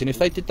that person if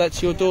they did that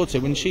to your daughter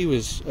when she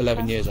was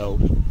 11 years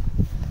old?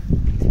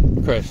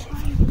 Chris,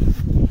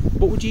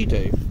 what would you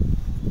do?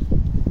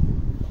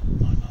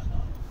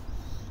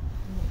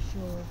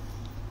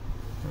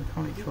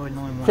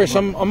 Chris,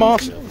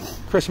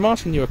 I'm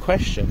asking you a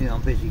question. Yeah,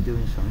 I'm busy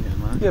doing something at the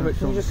moment. Yeah, but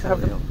can you just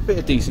have a bit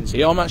of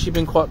decency? I'm actually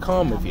been quite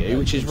calm with you,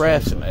 which is rare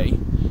for me.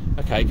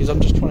 Okay, because I'm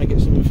just trying to get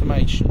some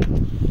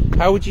information.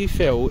 How would you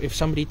feel if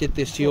somebody did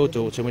this to your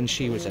daughter when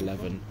she was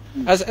 11?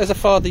 As a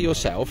father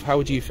yourself, how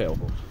would you feel?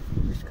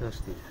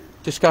 Disgusted.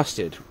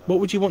 Disgusted. What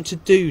would you want to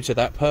do to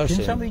that person?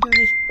 Can somebody do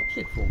this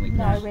shit for me?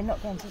 No, we're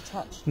not going to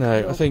touch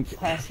I think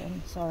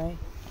person. Sorry.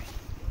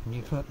 And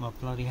you hurt my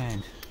bloody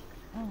hand.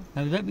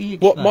 Now let me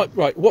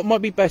what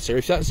might be better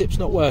if that zip's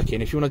not working.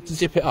 If you want to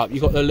zip it up,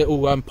 you've got the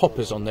little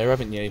poppers on there,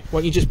 haven't you? Why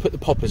don't you just put the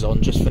poppers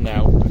on just for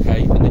now,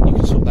 okay? And then you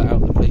can sort that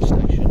out at the police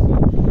station.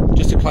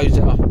 Just to close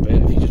it up a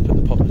bit, if you just put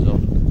the poppers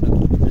on.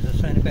 As I was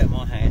saying about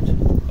my hand,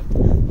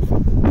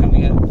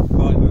 coming out of the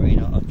Brighton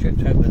Marina, I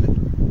tripped over the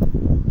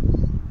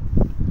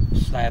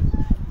slab,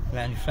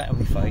 landed flat on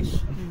my face.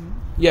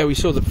 Yeah, we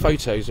saw the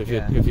photos of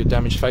your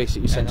damaged face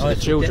that you sent to the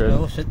children. I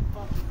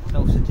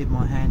also did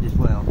my hand as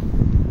well.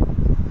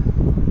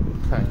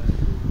 Okay.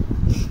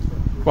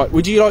 Right,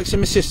 would you like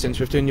some assistance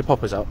with doing your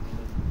poppers up?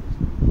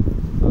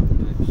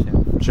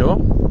 Sure.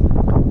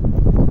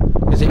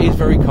 Because it is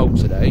very cold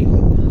today,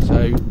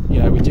 so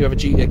we do have a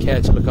duty of care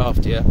to look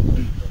after you,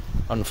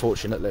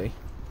 unfortunately,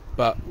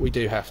 but we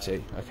do have to.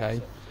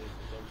 Okay.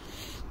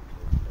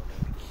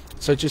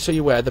 So just so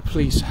you're aware, the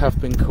police have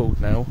been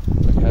called now.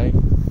 Okay.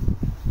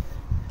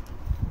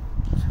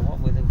 So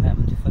what would have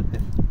happened if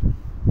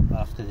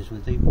after this?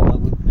 Would they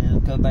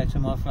go back to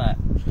my flat?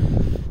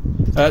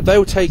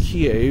 They'll take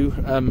you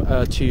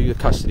to the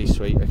custody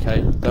suite,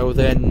 okay? They'll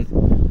then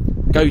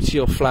go to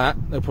your flat,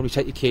 they'll probably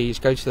take your keys,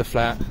 go to the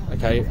flat,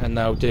 okay, and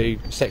they'll do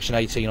Section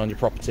 18 on your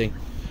property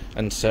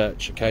and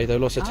search, okay?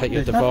 They'll also take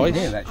your device.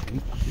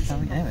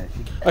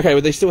 Okay,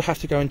 well they still have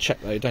to go and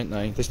check though, don't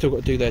they? They've still got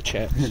to do their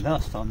checks.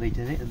 Last time they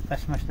did it, they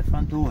smashed the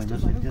front door in, they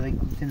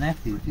didn't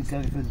have to, they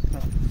go for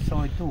the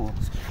side door. Well,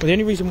 the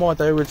only reason why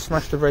they would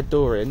smash the red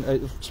door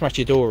in, smash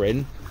your door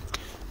in,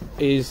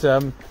 is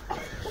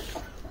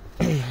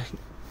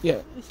yeah.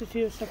 As if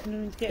you're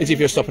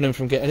stopping them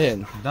from getting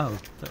in. No,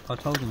 I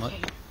told them.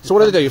 So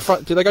what do they do?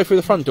 Do they go through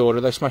the front door, or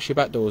do they smash your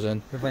back doors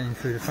in? They went in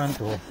through the front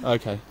door.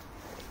 Okay.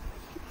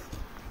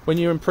 When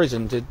you were in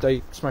prison, did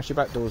they smash your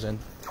back doors in?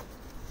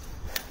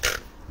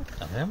 What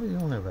the hell are you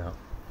on about?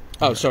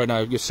 Oh, sorry,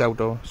 no, your cell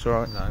door. It's all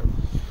right. No.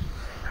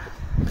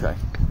 Okay.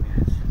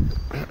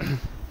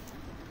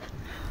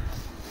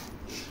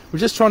 We're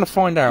just trying to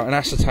find out and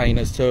ascertain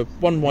as to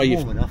one why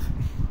you've... Warm enough.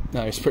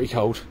 No, it's pretty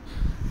cold.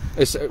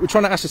 We're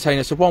trying to ascertain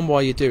as to one,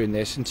 why you're doing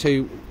this, and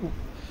two,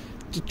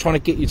 trying to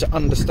get you to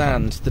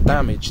understand the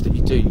damage that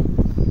you do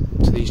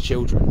to these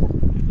children.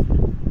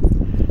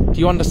 Do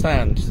you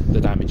understand the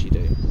damage you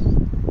do?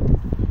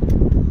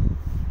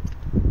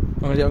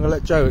 I'm going to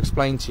let Joe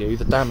explain to you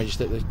the damage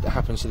that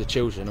happens to the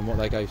children and what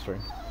they go through.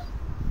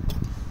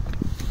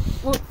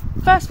 Well,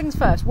 first things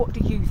first, what do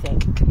you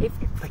think? If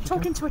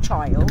talking to a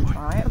child,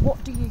 right,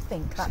 what do you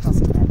think that does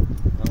to them?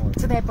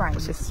 To their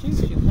brains?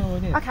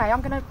 Okay, I'm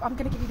gonna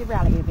give you the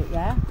reality of it,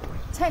 yeah?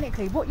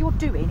 Technically, what you're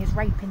doing is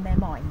raping their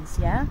minds,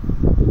 yeah?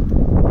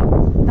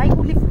 They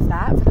will live with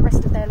that for the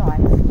rest of their life.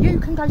 You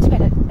can go to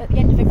bed at the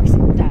end of every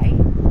single day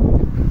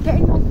Get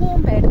in your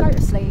warm bed, go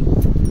to sleep.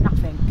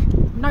 Nothing.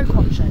 No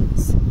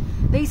conscience.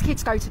 These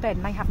kids go to bed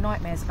and they have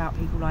nightmares about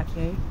people like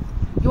you.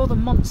 You're the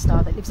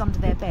monster that lives under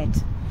their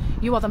bed.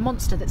 You are the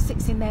monster that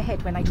sits in their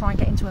head when they try and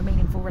get into a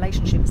meaningful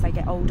relationship as they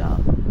get older.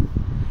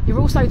 You're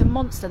also the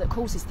monster that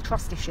causes the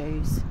trust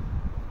issues.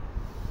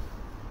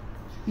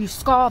 You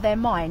scar their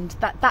mind,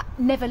 that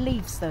never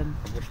leaves them.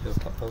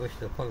 I wish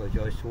to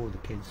apologise to all the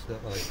kids that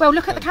I... Well,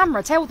 look at the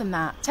camera, tell them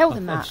that. Tell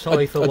them that. I'm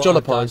sorry for what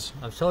I've done.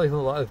 I'm sorry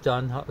for what I've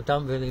done. I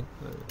don't really...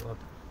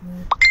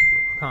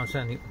 can't say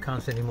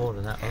any more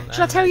than that.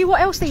 Shall I tell you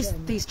what else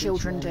these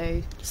children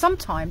do?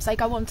 Sometimes they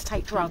go on to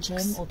take drugs.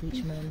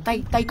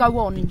 They go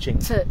on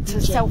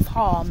to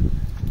self-harm.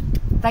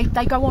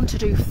 They go on to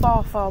do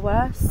far, far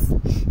worse.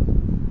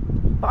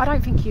 But I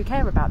don't think you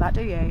care about that,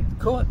 do you?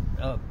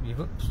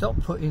 You've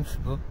stopped putting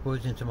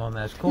words into my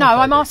mouth. No,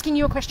 I'm asking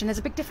you a question. There's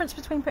a big difference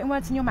between putting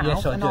words in your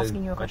mouth and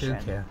asking you a question. I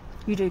do care.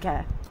 You do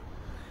care.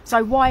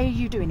 So why are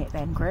you doing it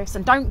then, Chris?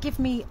 And don't give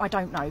me, I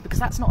don't know, because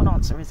that's not an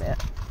answer, is it?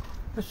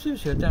 But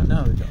seriously, I don't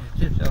know.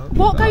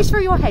 What goes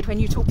through your head when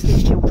you talk to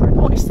these children,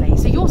 honestly?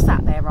 So you're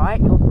sat there, right?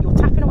 You're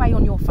tapping away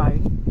on your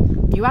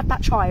phone. You had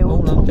that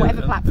child on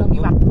whatever platform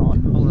you had them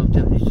on. All I'm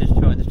doing is just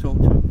trying to talk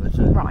to them. But,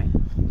 right.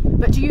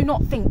 But do you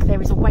not think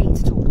there is a way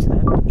to talk to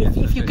them? Yes,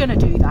 if you're going to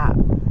do that?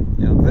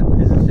 Yeah, but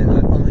as I said, I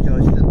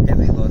apologise to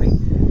everybody.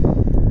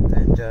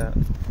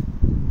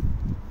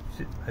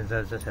 And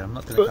as I said, I'm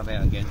not going to come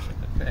out again.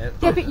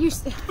 Yeah, but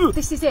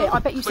this is it. I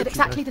bet you said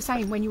exactly the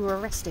same when you were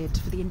arrested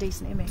for the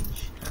indecent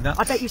image. No.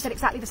 I bet you said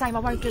exactly the same. I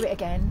won't do it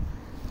again.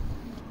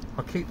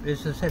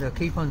 As I said, I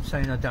keep on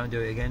saying I don't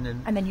do it again,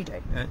 and then you do.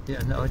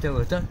 Yeah, no, I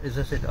don't. As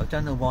I said, I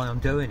don't know why I'm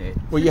doing it.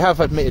 Well, you have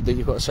admitted that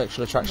you've got a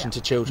sexual attraction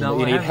to children that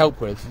you need help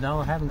with.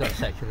 No, I haven't got a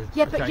sexual attraction.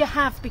 Yeah, but you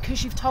have,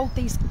 because you've told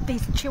these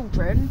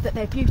children that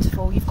they're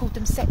beautiful. You've called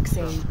them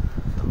sexy.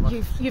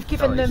 You've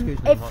given them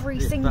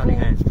every single.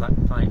 Hand's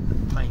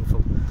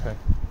painful. Okay.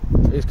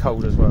 It is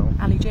cold as well.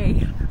 Ali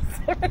G.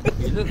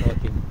 You look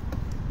like him.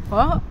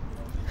 What?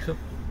 It's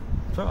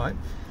all right.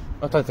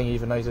 I don't think he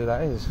even knows who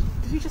that is.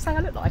 Did you just say I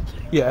look like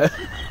you? Yeah.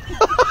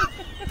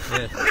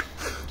 Yes.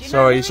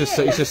 Sorry, he's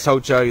just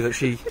told Joe that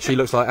she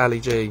looks like Ali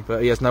G,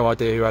 but he has no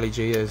idea who Ali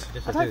G is.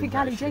 I don't think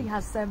Ali G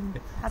has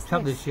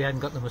trouble is she hadn't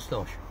got the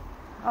moustache.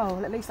 Oh,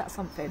 well, at least that's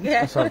something.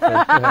 Yeah. That's something.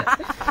 Yeah.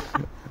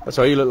 That's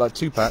why you look like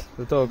Tupac,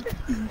 the dog.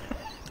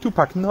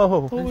 Tupac, no.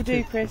 What we'll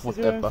do, Chris, is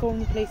we'll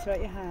inform the police about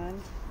your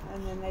hand,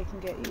 and then they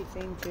can get you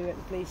seen to at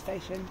the police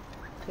station.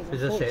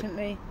 Because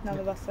unfortunately, none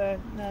of us are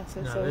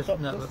nurses or doctors.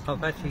 No,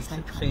 I've actually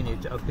seen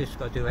it. I've just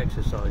got to do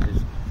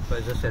exercises. But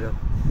as I said,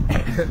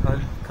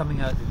 I'm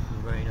coming out of the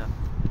marina,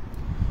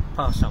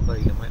 past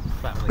somebody and went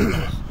flat on the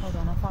face. Hold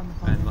on, I'll find the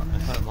phone. And I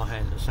hurt my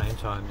hand at the same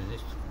time, and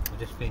I've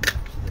just been to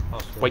the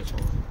hospital. Wait.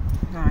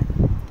 Right.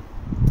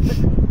 But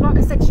like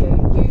I said to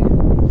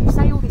you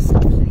say all this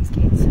stuff to these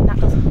kids, and that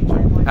doesn't make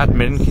them.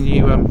 Admin, can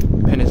you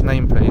pin his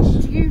name,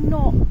 please? Do you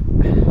not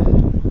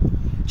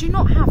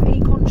have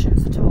any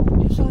conscience at all?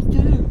 Yes, I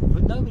do.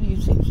 But nobody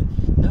seems to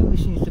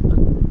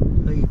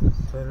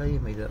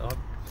believe me that I.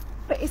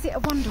 But is it a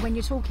wonder when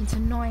you're talking to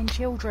 9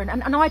 children?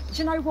 And do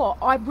you know what?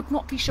 I would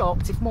not be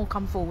shocked if more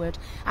come forward.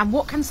 And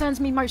what concerns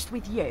me most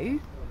with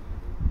you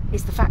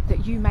is the fact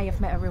that you may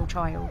have met a real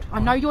child. I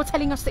know you're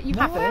telling us that you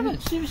haven't. I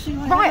haven't. Seriously,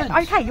 I right,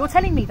 haven't. Okay, you're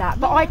telling me that.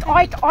 But I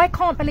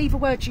can't believe a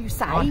word you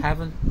say. I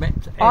haven't met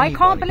anybody. I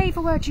can't believe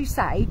a word you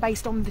say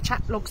based on the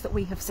chat logs that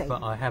we have seen.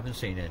 But I haven't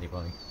seen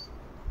anybody.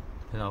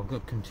 And I'll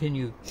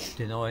continue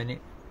denying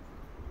it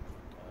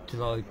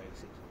till I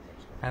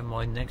have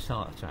my next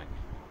heart attack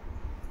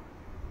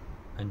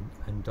and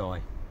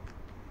die.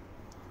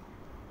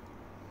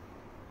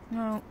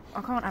 No,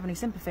 I can't have any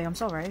sympathy, I'm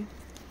sorry.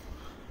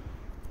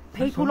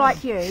 People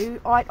like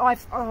you, I can't.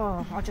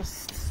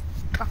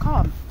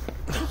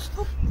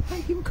 Stop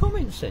making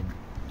comments then.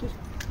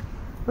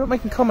 We're not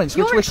making comments,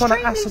 we're trying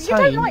to ascertain.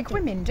 You don't like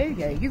women, do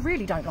you? You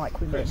really don't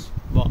like women. Chris,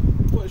 what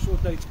is your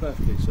date of birth,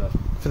 please, sir?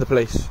 For the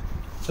police.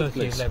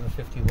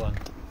 30/11/51.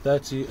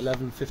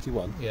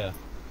 30/11/51? Yeah.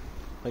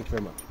 Thank you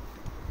very much.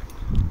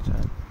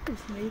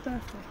 It's my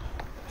birthday.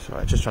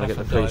 Sorry, just trying to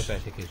get the police.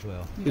 Diabetic as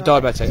well. You're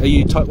diabetic. Are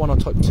you type 1 or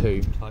type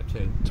 2? Type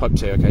 2. Type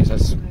 2, okay, so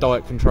that's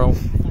diet control?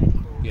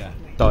 Yeah.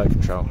 Diet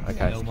control,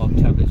 okay. All my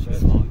tablets are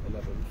my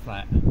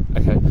flat.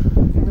 Okay.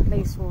 The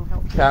police will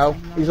help you. Cal,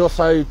 he's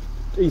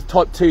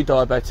type 2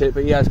 diabetic,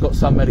 but he has got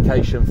some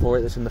medication for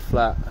it that's in the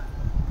flat.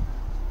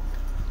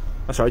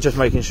 Sorry, just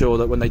making sure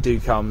that when they do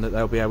come that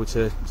they'll be able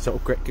to sort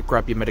of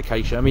grab your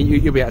medication. I mean,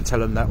 you'll be able to tell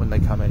them that when they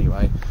come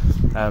anyway.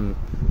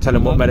 Tell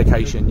them what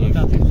medication you've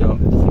got.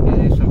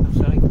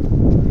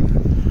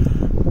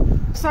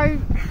 So,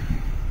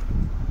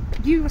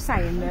 you were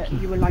saying that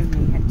you were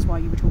lonely, hence why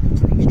you were talking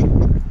to these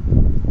children.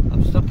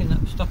 I'm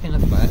stuck in a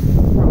flat.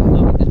 Right.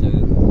 Nothing to do.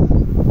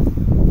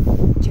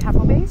 Do you have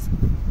hobbies?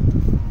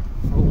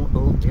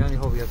 The only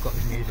hobby I've got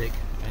is music,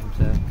 and.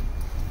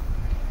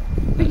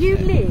 But you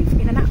live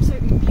in an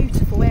absolutely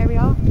beautiful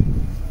area.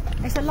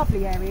 It's a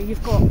lovely area.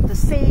 You've got the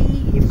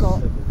sea. You've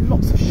got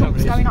lots of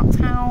shops going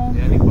uptown.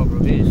 The only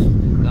problem is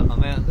that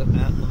I'm out the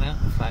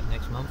flat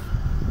next month.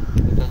 I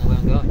don't know where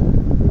I'm going.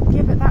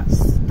 Yeah, but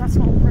that's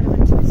not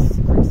relevant to this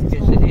process.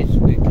 Yes, it is,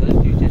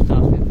 because you just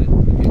asked me if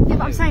you yeah,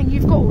 but I'm saying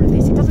you've got all of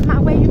this. It doesn't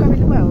matter where you go in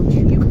the world.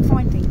 You can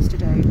find things to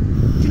do.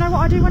 Do you know what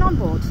I do when I'm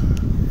bored?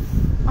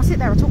 I sit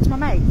there, I talk to my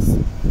mates.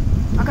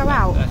 I go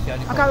out.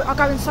 I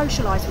go and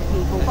socialise with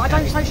people, but I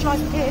don't socialise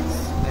with kids.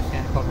 That's the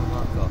only problem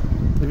I've got.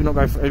 Have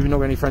you not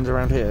got any friends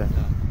around here?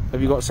 No.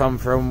 Have you got some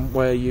from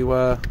where you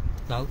were?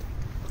 No.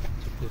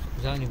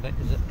 It's only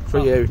For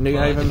you, New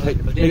Haven. I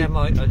did have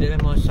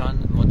my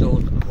son, my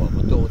daughter,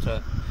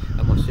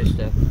 and my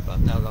sister, but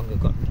I've now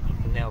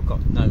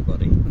got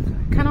nobody.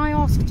 Can I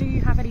ask, do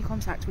you have any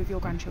contact with your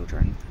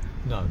grandchildren?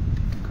 No.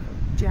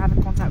 Do you have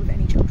any contact with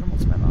any children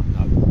whatsoever?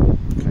 No.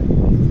 Okay.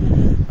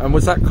 And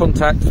was that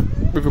contact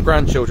with your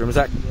grandchildren, was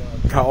that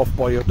cut off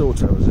by your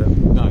daughter, was it?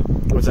 No.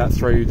 Was that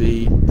through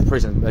the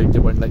prison? They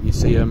won't let you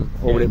see them,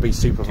 or would it be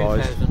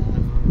supervised?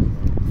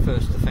 2000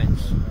 first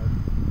offence.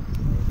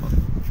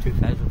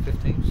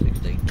 2015,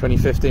 16.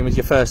 2015 was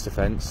your first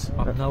offence?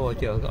 I've no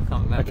idea, I can't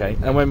remember. Okay,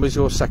 and when was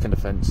your second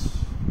offence?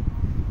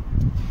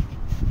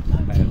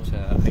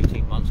 About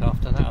 18 months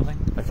after that, I think.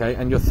 Okay,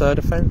 and your third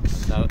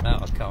offence? No,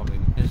 I can't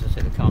remember. As I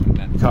said, I can't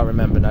remember. Can't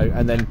remember, no.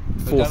 And then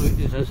fourth.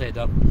 As I said,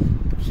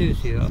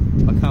 seriously, I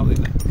can't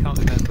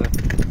remember.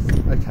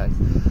 Okay.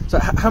 So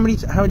how many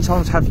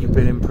times have you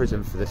been in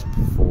prison for this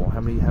before? How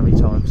many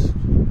times?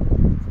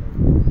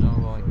 No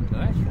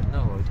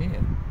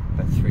idea.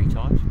 About 3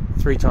 times.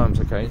 3 times,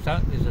 okay. As I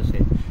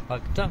said,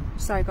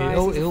 So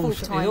guys, it all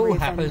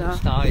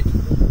started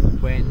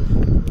when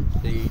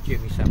the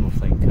Jimmy Savile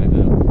thing came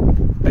out.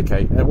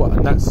 Okay,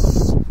 and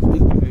that's... It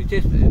was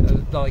just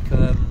like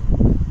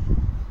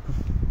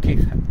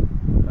Keith,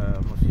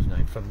 what's his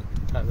name, from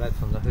that lad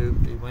from the Who,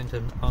 who went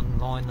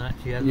online and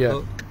actually had a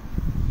look.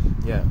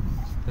 Yeah.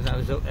 And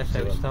that's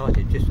how it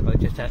started. I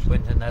just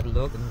went and had a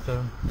look and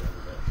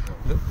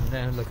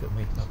look at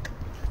me.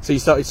 So you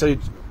started. So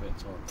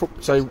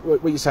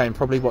what you're saying?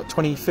 Probably what,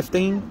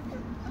 2015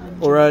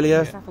 or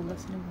earlier?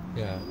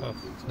 Yeah.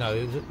 No,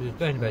 it was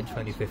only about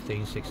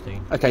 2015,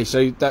 16. Okay,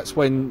 so that's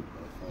when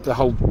the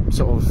whole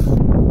sort of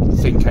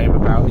thing came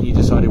about, and you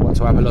decided what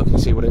to have a look and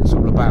see what it's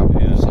all about.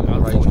 Yeah. So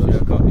unfortunately,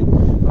 I got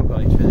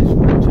into this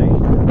 14.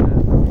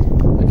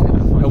 Okay.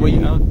 And were you?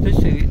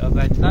 I've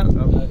had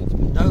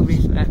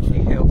nobody's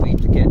actually helped me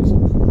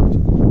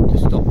to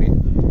stop it.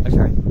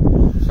 Okay.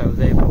 So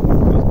therefore,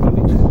 I've got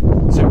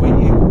it. So were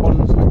you on?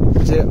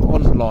 Was it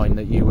online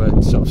that you were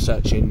sort of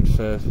searching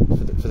for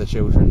the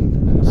children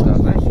and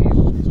stuff? Actually,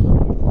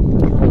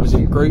 or was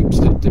it groups?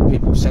 Did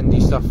people send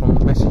you stuff on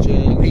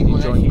messaging? Did you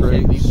join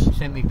groups?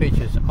 Sent me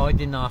pictures. I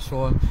didn't ask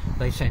for them.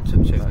 They sent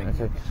them to me.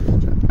 Okay.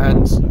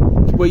 And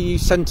were you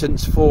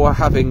sentenced for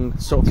having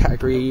sort of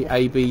category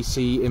A, B,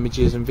 C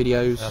images and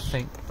videos? I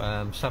think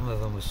some of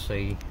them was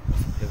C.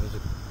 There was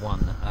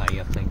one A,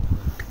 I think.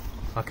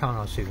 I can't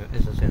assume it.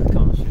 As I said, I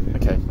can't assume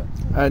it. Okay.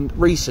 And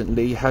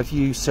recently, have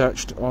you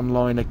searched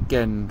online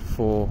again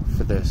for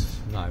this?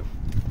 No.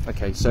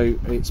 Okay, so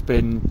it's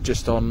been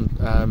just on.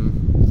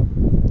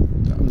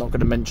 I'm not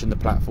going to mention the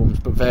platforms,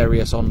 but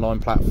various online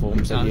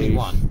platforms. Only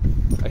one.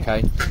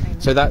 Okay.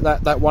 So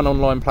that one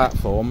online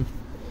platform,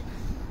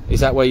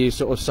 is that where you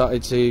sort of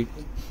started to?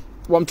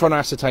 What I'm trying to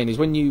ascertain is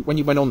when you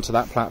went onto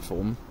that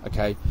platform,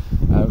 okay,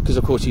 because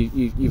of course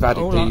you've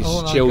added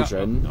these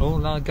children.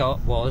 All I got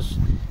was,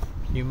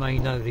 you may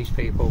know these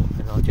people,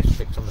 and I just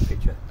clicked on the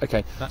picture.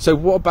 Okay, so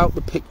what about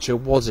the picture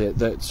was it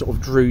that sort of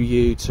drew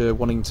you to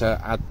wanting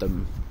to add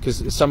them?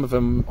 Because some of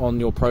them on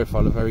your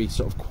profile are very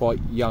sort of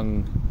quite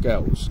young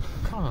girls.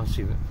 I can't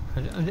see it.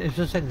 As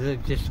I said,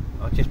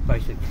 I just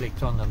basically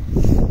clicked on them.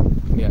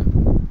 Yeah.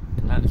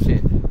 And that's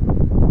it.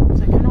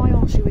 So can I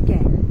ask you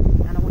again,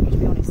 and I want you to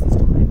be honest this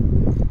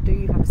time, do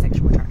you have a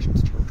sexual attraction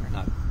to children?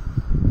 No.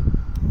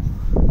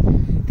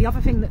 The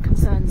other thing that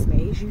concerns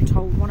me is you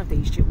told one of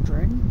these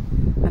children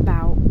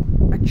about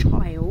a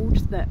child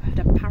that had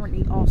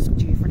apparently asked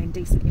you for an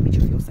indecent image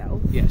of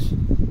yourself. Yes.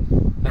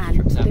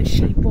 And that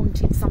she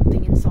wanted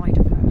something inside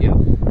of her. Yeah.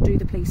 Do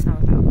the police know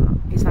about that?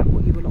 Is that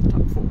what you were locked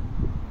up for?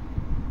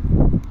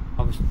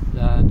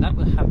 That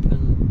would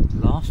happen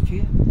last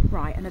year.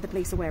 Right, and are the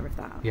police aware of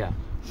that? Yeah.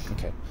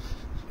 Okay.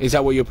 Is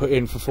that what you're put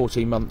in for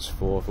 14 months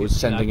for? Was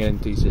sending in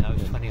indecent? No, it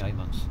was 28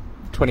 months.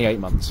 28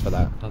 months for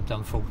that. I've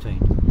done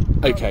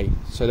 14. Okay,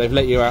 so they've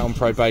let you out on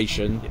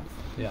probation.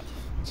 Yeah.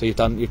 So you've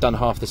done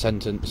half the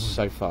sentence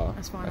so far.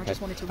 That's fine. Okay. I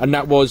just wanted to. And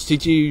that was,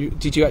 did you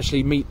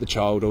actually meet the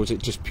child, or was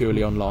it just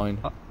purely online?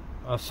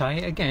 I'll say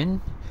it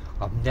again.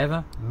 I've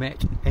never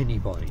met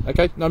anybody.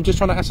 Okay, no, I'm just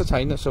trying to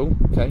ascertain. That's all.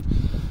 Okay,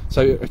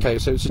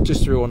 so it's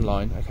just through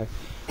online. Okay,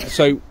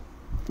 so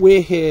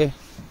we're here,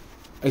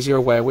 as you're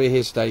aware, we're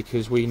here today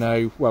because we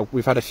know. Well,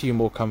 we've had a few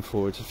more come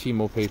forward, a few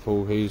more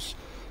people whose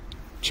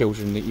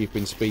children that you've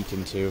been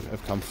speaking to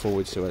have come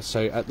forward to us.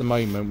 So at the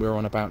moment, we're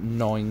on about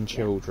 9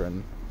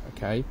 children.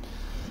 Okay,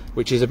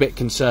 which is a bit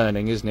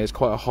concerning, isn't it? It's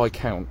quite a high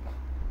count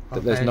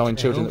that there's 9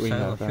 children that we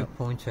know about. I should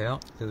point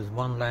out there was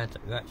one lad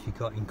who actually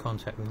got in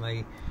contact with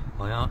me,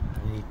 my aunt,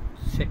 and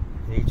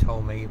he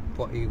told me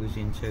what he was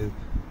into,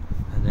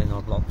 and then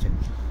I blocked him.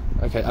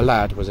 Okay, a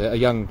lad, was it? A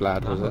young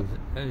lad, was it?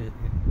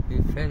 He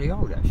was fairly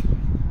old, actually.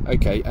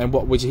 Okay, and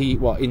what was he?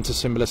 What, into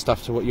similar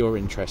stuff to what you're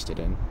interested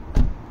in?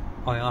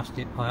 I asked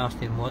him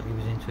what he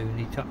was into, and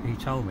he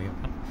told me.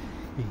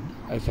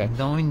 Okay.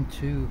 9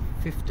 to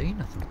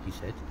 15, I think he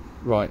said.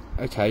 Right.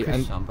 Okay.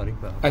 And somebody.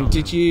 But and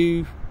did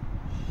you?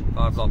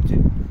 I blocked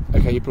him.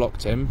 Okay, you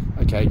blocked him.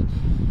 Okay.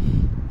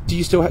 Do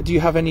you still do you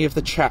have any of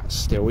the chats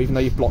still, even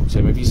though you've blocked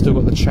him? Have you still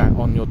got the chat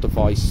on your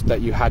device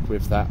that you had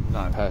with that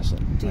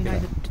person? Do you know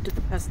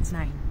the person's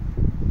name?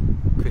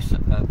 Chris.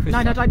 No, don't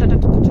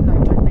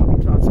make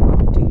me to answer.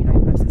 Do you know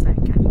the person's name?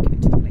 Can you give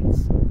it to the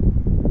police?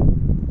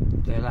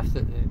 They'll have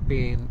to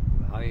be.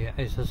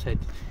 As I said,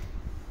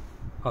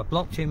 I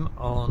blocked him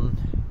on.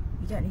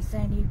 You don't need to say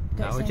any.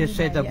 No, I just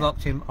said I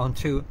blocked him on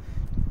 2.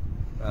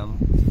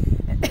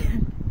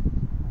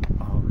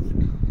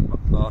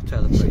 I'll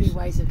tell the police. 2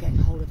 ways of getting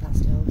hold of that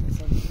still.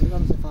 It's on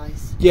Ron's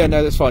advice. Yeah,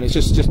 no, that's fine. It's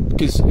just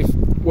because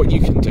what you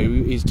can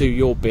do is do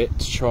your bit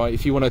to try.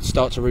 If you want to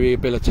start to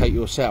rehabilitate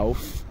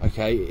yourself,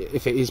 okay,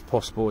 if it is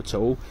possible at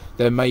all,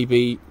 then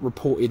maybe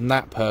reporting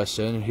that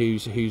person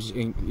who's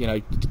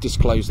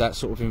disclosed that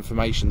sort of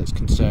information that's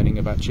concerning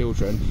about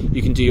children.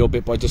 You can do your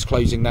bit by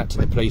disclosing that to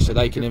the police so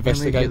they can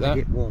investigate that.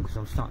 Get warm because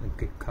I'm starting to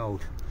get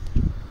cold.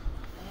 Do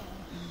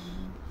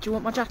you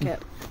want my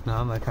jacket? No,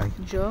 I'm okay.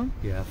 You sure?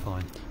 Yeah,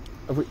 fine.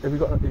 Have you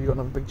got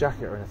another big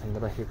jacket or anything in the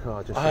back of your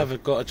car? I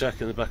haven't got a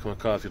jacket in the back of my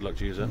car if you'd like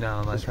to use it. No,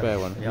 I'm okay. A spare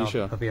one. Yeah, you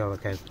sure? I'll be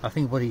okay. I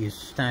think what he is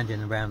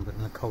standing around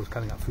and the cold's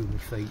coming up through my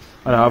feet.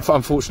 I know,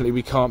 unfortunately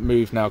we can't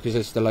move now because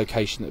it's the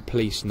location that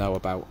police know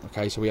about,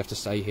 okay, so we have to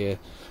stay here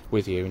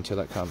with you until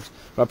that comes.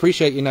 But I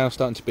appreciate you now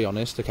starting to be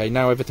honest, okay,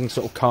 now everything's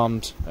sort of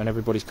calmed and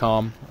everybody's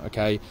calm,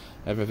 okay,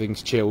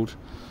 everything's chilled.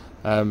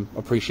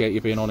 Appreciate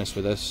you being honest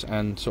with us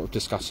and sort of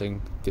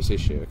discussing this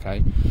issue,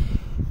 okay.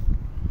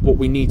 What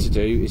we need to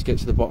do is get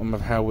to the bottom of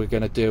how we're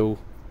going to deal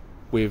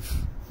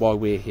with why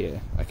we're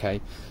here,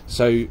 okay.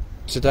 So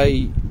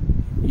today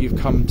you've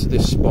come to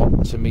this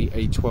spot to meet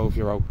a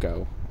 12-year-old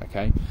girl,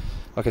 okay.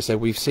 Like I said,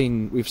 we've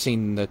seen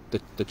the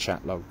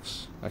chat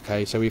logs,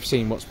 okay, so we've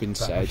seen what's been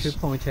said. I should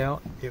point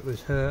out it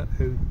was her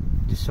who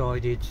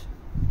decided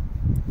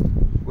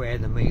where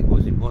the meet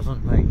was, it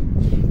wasn't me.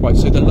 Right,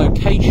 so the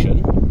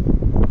location,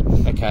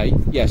 okay,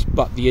 yes,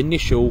 but the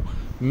initial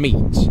meet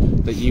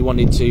that you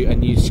wanted to,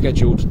 and you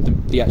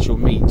scheduled the actual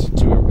meet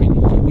to,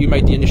 you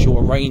made the initial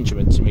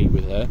arrangement to meet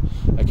with her,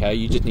 okay,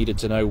 you just needed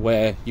to know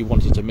where you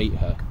wanted to meet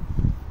her,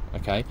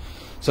 okay,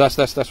 so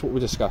that's what we're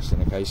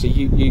discussing, okay, so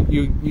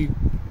you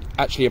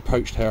actually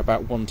approached her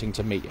about wanting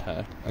to meet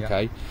her,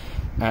 okay,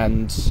 yeah.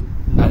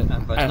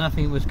 But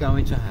nothing was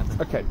going to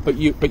happen. Okay, but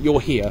you're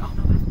here,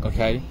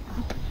 okay.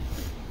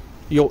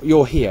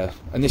 You're here,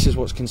 and this is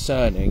what's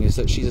concerning: is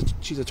that she's a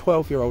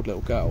 12-year-old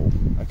little girl.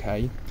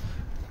 Okay,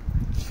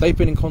 they've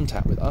been in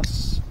contact with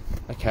us.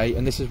 Okay,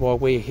 and this is why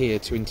we're here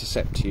to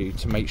intercept you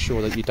to make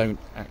sure that you don't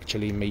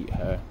actually meet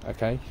her.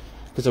 Okay,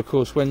 because of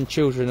course when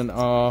children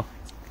are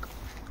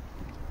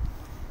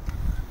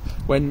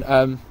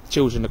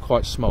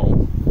quite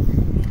small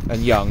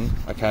and young,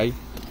 okay,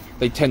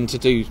 they tend to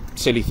do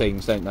silly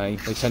things, don't they?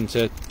 They tend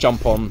to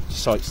jump on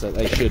sites that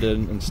they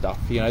shouldn't and stuff.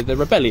 You know, they're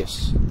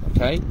rebellious.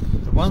 Okay.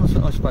 The ones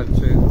that I spoke to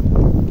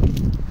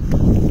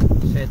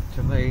said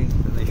to me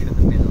that they shouldn't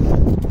have been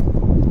on.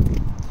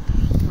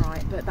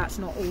 Right, but that's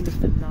not all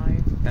of them, though.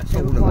 That's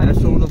all the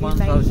ones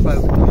I've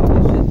spoken to.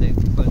 They said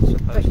they weren't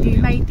supposed to. But you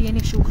made the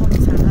initial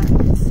contact.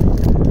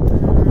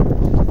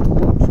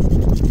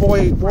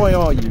 Why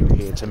are you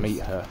here to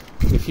meet her?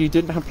 If you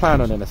didn't have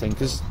planned on anything,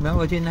 because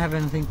no, I didn't have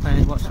anything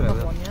planned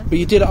whatsoever. One, yeah? But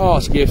you did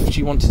ask if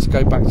she wanted to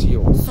go back to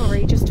yours.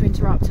 Sorry, just to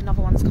interrupt.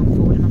 Another one's come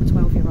forward. Another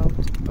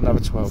 12-year-old. Another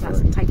 12-year-old. So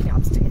that's taking it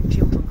up to 10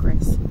 children,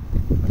 Chris.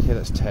 Okay,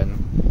 that's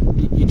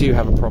 10. You do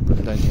have a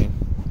problem, don't you?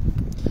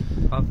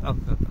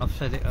 I've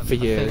said it for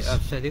years.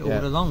 I've said it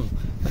all along,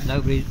 but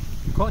nobody.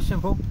 Quite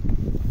simple.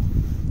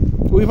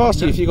 Well, we've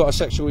asked you if you got a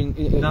sexual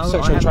attraction.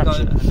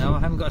 No, I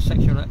haven't got a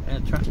sexual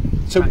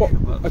attraction. So what?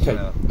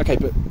 Okay,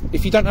 but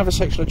if you don't have a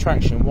sexual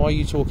attraction, why are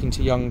you talking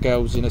to young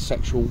girls in a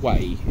sexual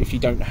way if you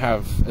don't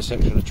have a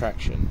sexual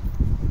attraction?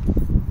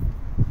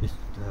 There's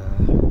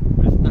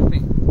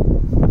nothing.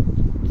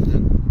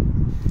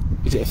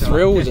 Is it a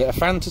thrill? Is it a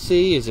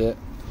fantasy? Is it?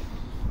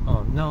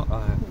 Oh no,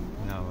 I have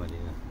no idea.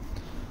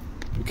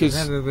 Because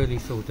I never really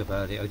thought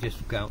about it. I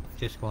just go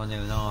on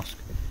there and ask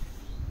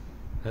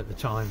at the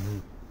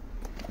time.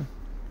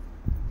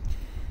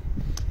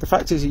 The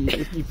fact is,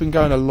 you've been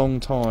going a long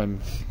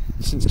time,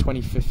 since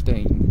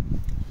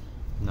 2015.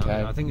 No,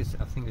 okay. I think it's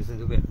a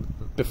little bit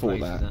before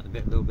later that. A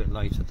little bit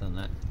later than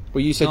that.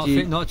 Well, you said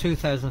not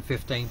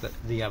 2015, but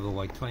the other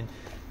way,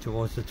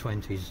 towards the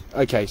 20s.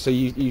 Okay, so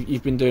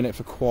you've been doing it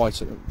for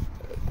quite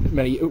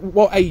many.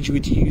 What age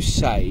would you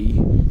say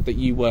that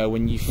you were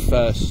when you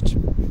first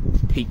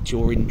piqued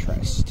your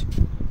interest?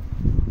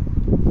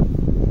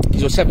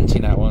 Because you're 70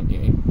 now, aren't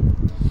you?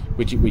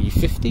 Were you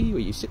 50? Were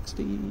you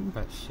 60?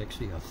 About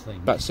 60, I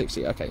think. About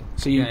 60. Okay.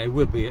 So yeah, it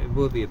would be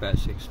about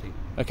 60.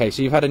 Okay,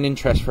 so you've had an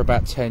interest for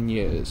about 10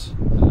 years.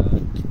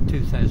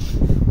 2000.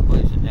 What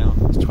is it now?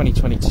 It's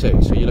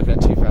 2022, so you're looking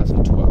at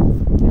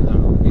 2012.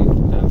 That'll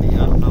be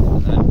after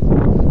that.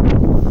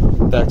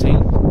 13?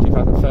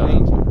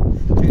 2013?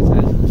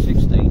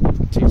 2016.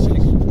 6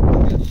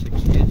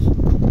 years.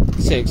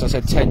 6, I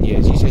said 10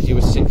 years. You said you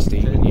were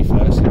 16 when you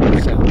first said you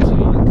were 17.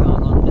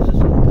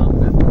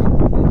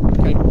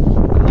 Okay.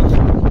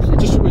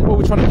 Just what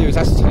we're trying to do is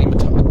ascertain a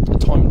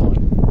timeline.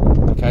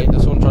 Okay,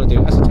 that's what I'm trying to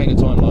do. Ascertain a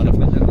timeline of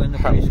when the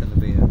police going to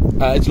be here.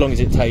 as long as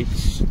it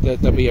takes.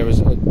 They'll be here as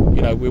you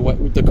know.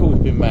 The call's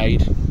been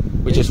made.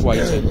 We're just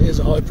waiting. It is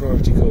a high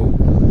priority call.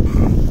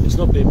 It's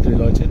not being blue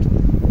lighted.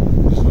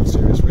 It's not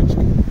serious risk.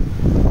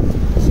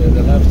 So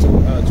they'll have till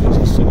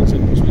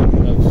 2017, which we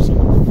can have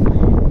someone free.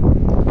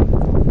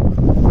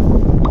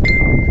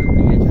 Could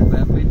be here till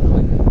about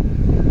midnight.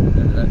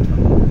 At that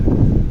time.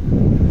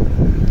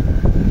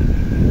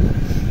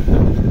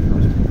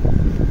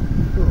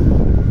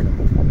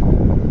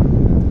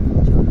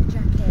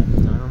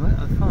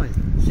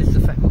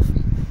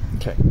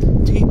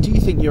 Do you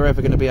think you're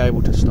ever going to be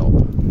able to stop?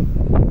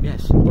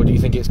 Yes. Or do you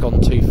think it's gone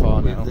too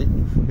far now?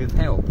 With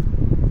help.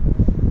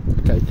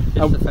 Okay.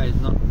 Just the fact it's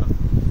not.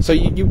 So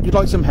you'd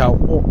like some help.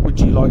 What would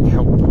you like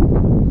help?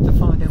 To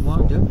find out why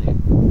I'm doing it.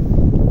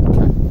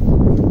 Okay.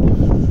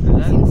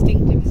 It's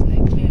instinctive, isn't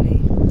it?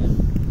 Clearly.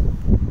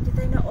 Did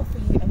they not offer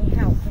you any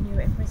help when you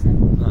were in prison?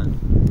 No.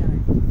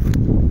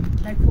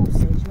 No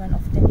courses. You weren't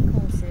offered any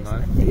courses. No.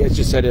 Yeah, it's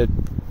just said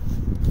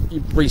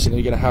recently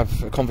you're going to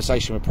have a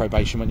conversation with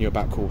probation when you're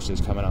about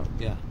courses coming up.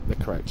 Yeah. They're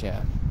correct,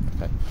 yeah.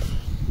 Okay.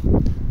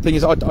 Thing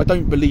is, I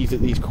don't believe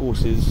that these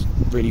courses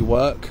really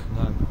work.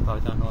 No, I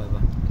don't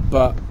either.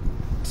 But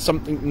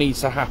something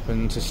needs to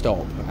happen to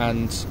stop.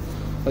 And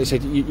like I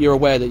said, you're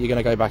aware that you're going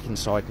to go back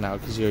inside now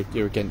because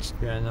you're against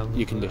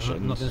your conditions.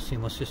 I'm not going to see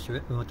my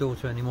sister, my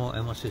daughter anymore,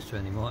 and my sister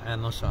anymore,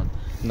 and my son.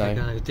 No. They're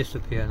going to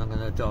disappear, and I'm going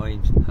to die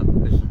in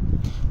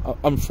prison.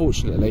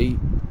 Unfortunately,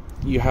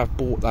 you have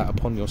brought that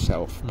upon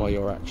yourself by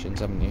your actions,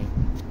 haven't you?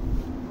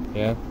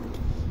 Yeah?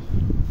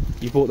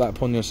 You brought that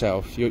upon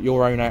yourself.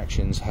 Your own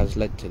actions has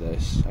led to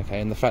this, okay?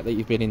 And the fact that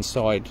you've been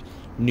inside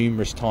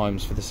numerous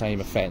times for the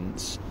same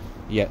offence,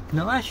 yet...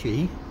 No,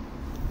 actually,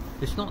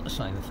 it's not the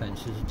same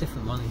offence. It's a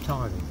different one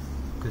entirely.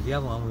 Because the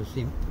other one was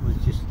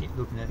just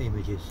looking at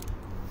images.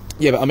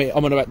 Yeah, but I mean,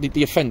 I'm on about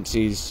the offence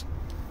is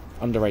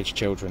underage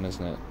children,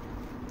 isn't it?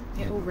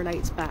 It all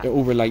relates back. It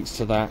all relates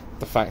to that,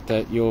 the fact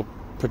that you're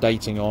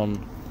predating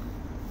on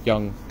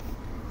young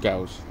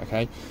girls,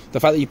 okay? The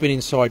fact that you've been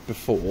inside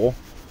before,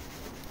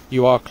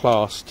 you are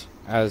classed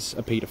as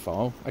a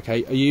paedophile,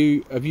 okay? Are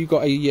you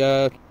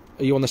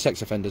on the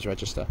sex offenders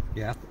register?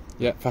 Yeah.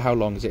 Yeah, for how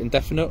long? Is it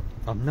indefinite?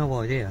 I've no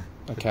idea.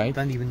 Okay. I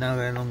don't even know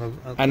how long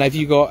And have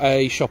you got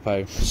a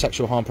SHOPO,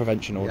 sexual harm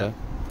prevention order?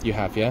 Yeah. You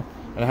have, yeah?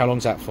 And how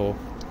long's that for?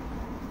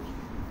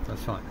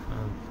 That's right.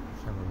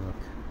 Let's have a look.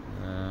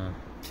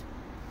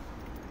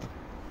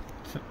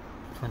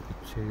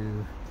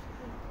 22,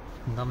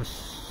 another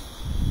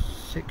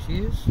 6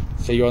 years.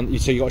 So you got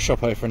a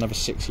SHOPO for another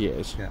 6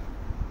 years. Yeah.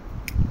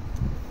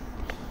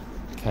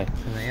 Okay.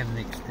 And they haven't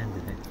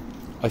extended it.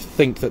 I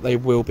think that they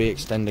will be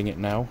extending it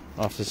now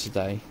after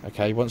today.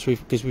 Okay.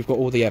 Because we've got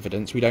all the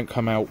evidence. We don't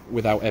come out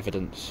without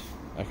evidence.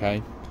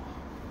 Okay.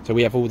 So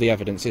we have all the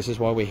evidence. This is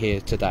why we're here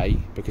today,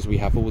 because we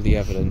have all the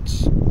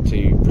evidence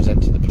to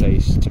present to the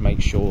police to make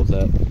sure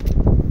that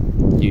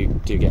you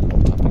do get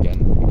locked up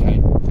again. Okay.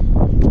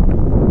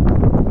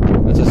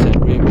 As I said,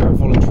 we're a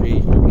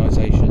voluntary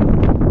organisation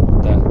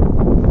that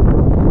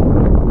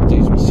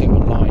we sit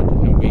online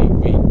and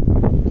we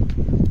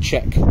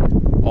check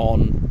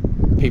on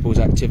people's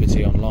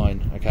activity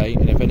online, okay?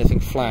 And if anything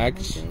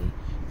flags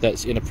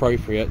that's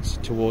inappropriate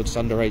towards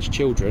underage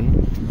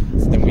children,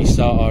 then we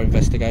start our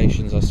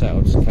investigations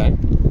ourselves, okay?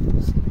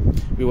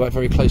 We work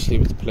very closely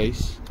with the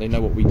police. They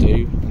know what we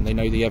do and they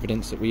know the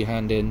evidence that we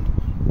hand in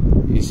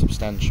is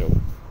substantial,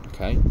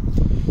 okay?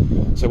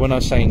 So when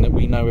I'm saying that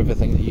we know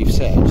everything that you've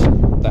said,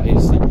 that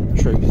is the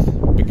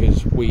truth,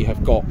 because we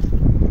have got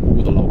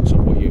all the logs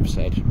of what you've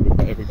said. We've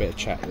got every bit of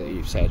chat that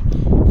you've said,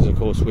 because of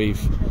course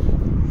we've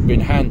been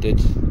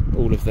handed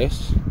all of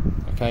this,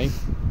 okay?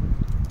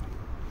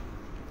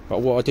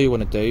 But what I do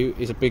want to do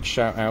is a big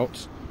shout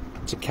out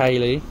to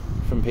Kaylee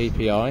from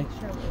PPI,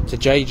 to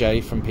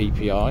JJ from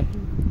PPI,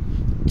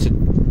 to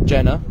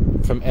Jenna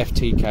from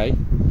FTK,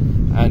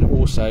 and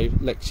also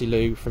Lexi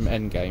Lou from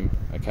Endgame,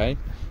 okay?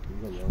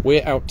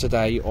 We're out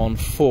today on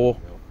 4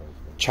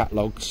 chat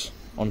logs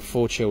on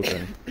 4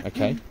 children,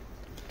 okay?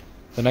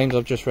 The names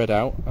I've just read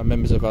out are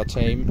members of our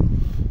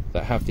team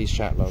that have these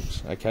chat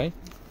logs, okay?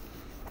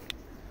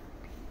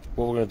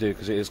 What we're going to do,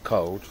 because it is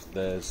cold,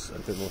 there's a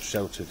bit more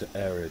sheltered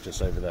area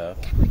just over there,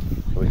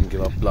 so we can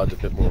give our blood a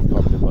bit more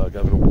pumping by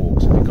going on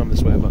walks. If you come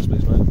this way with us,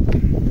 please, mate.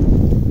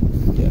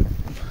 Yeah.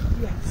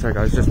 Sorry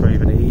guys, just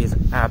moving. It is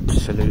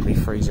absolutely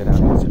freezing out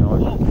here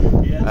tonight.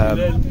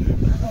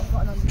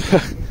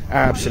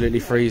 Absolutely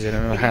freezing,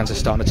 and my hands are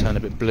starting to turn a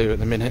bit blue at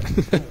the minute.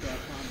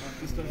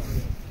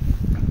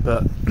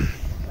 But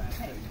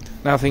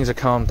now things are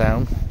calmed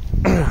down,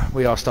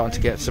 we are starting to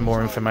get some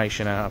more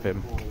information out of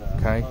him,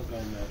 okay?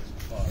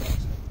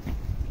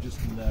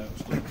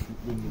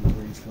 wind and the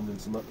breeze coming in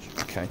so much.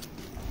 Okay.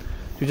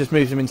 We just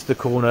moved him into the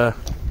corner.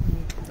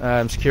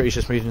 Security's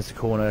just moved into the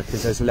corner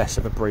because there's less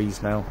of a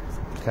breeze now.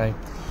 Okay.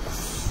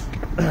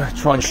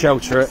 Try and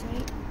shelter it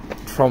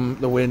from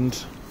the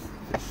wind.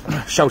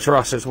 Shelter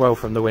us as well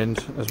from the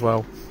wind as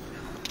well.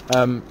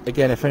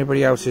 Again, if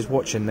anybody else is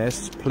watching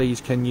this,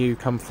 please can you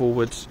come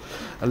forwards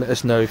and let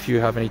us know if you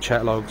have any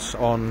chat logs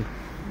on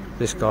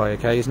this guy.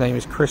 Okay, his name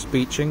is Chris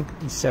Beeching.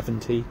 He's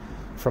 70,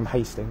 from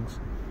Hastings.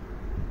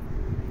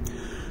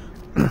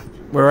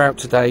 We're out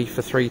today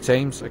for 3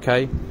 teams,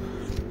 okay,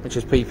 which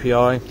is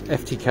PPI,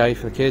 FTK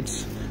for the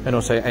kids, and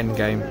also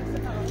Endgame.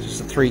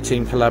 Just a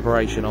 3-team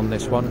collaboration on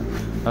this one.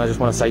 And I just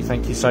want to say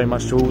thank you so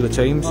much to all the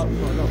teams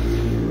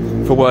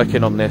for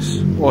working on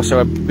this. Also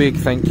a big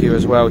thank you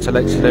as well to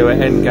Lex Lou at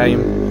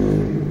Endgame,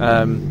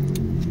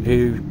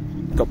 who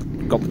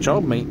got the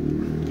child meet,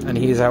 and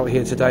he is out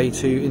here today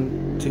to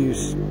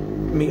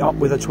meet up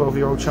with a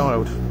 12-year-old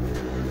child.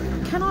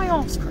 Can I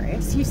ask,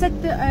 Chris? You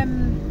said that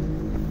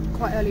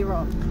quite earlier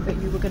on that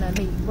you were going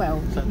to meet. Well,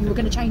 that you were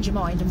going to change your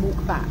mind and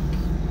walk back.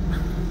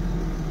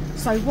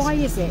 So why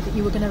is it that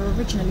you were going to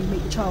originally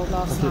meet the child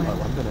last night?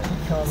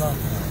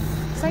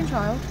 Same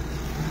child.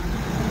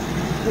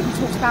 But you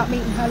talked about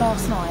meeting her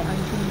last night and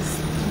things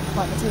didn't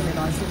quite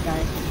materialise, didn't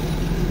they?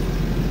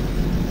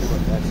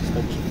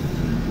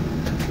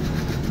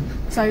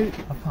 So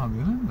I can't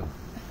remember.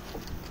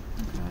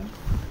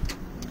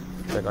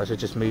 So guys, we're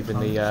just moving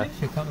the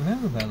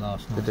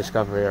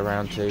discovery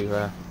around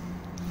to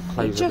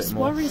close it just a bit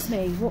more. worries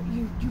me what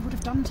you would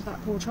have done to that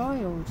poor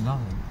child.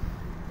 Nothing.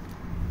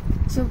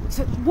 So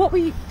what were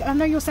you? I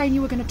know you're saying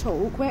you were going to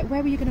talk. Where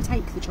were you going to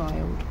take the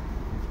child?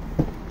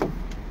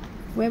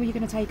 Where were you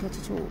going to take her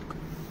to talk?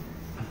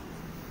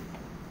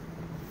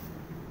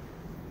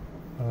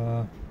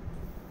 I'm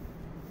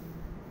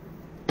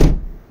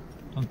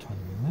trying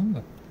to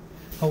remember.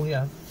 Oh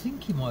yeah, I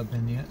think he might have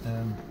been the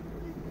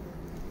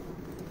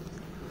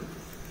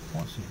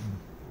what's it?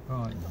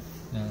 Right,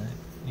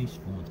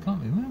 Eastbourne.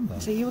 Can't remember.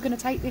 So you were going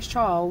to take this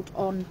child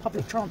on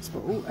public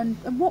transport, and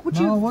what would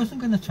you? No, I wasn't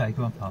going to take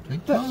her on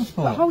public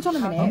transport. But hold on a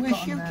minute. I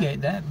wish you'd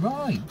get that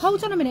right.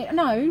 Hold on a minute.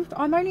 No,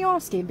 I'm only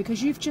asking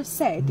because you've just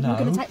said that you were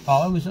going to take.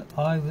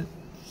 I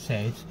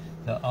said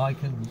that I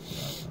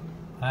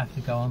have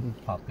to go on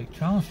public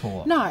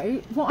transport.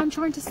 No, what I'm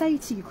trying to say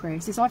to you,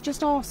 Chris, is I've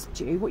just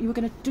asked you what you were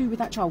going to do with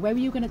that child. Where were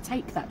you going to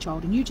take that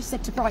child? And you just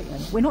said to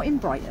Brighton. We're not in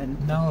Brighton.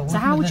 No, I wasn't. So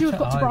how would you have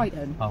got to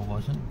Brighton? I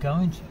wasn't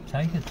going to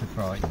take her to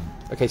Brighton.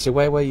 Okay, so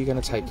where were you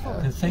going to take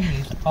her? The thing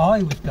is,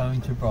 I was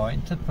going to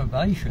Brighton to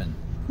probation.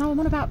 No, I'm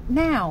on about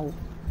now.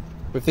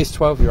 With this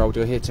 12-year-old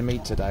you're here to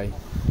meet today.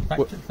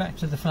 Back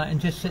to the flat and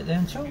just sit there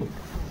and talk.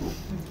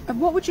 And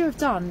what would you have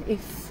done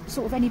if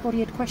sort of anybody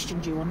had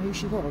questioned you on who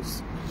she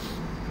was?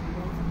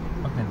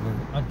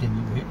 I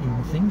didn't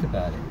even think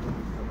about it.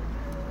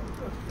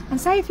 And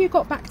say if you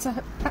got back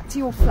to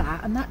your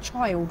flat and that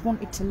child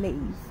wanted to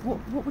leave,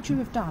 what would you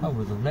have done? I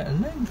would have let her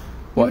leave.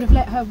 You would have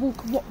let her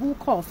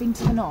walk off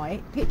into the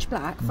night, pitch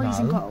black,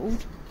 freezing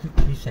cold?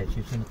 She said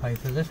she was going to pay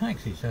for the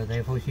taxi, so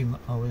therefore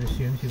I would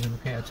assume she was going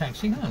to get a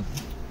taxi home.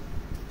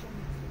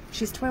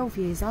 She's 12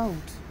 years old.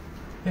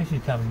 Yeah,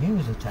 she's coming here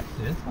as a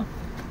taxi.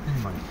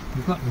 Anyway,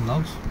 you've got the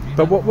logs.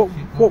 But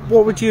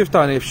what would you have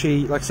done if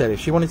she, like I said, if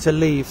she wanted to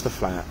leave the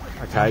flat,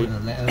 okay,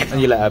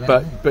 and you let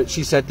her, but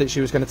she said that she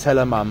was going to tell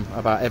her mum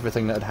about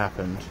everything that had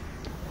happened?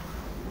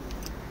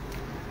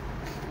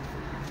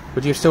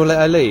 Would you still let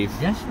her leave?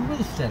 Yes, I would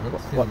have still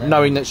let her.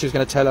 Knowing that she was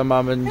going to tell her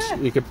mum and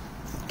you could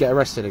get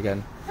arrested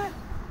again?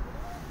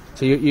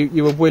 So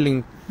you were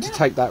willing to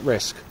take that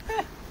risk?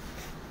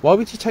 Why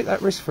would you take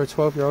that risk for a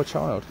 12-year-old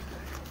child?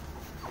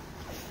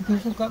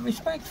 Because I've got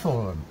respect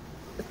for them.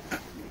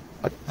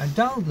 And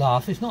don't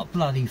laugh, it's not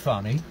bloody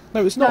funny.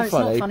 No, it's not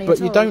funny, but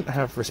you don't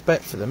have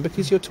respect for them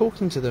because you're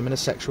talking to them in a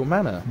sexual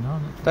manner. No,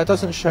 that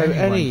doesn't show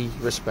any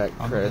respect,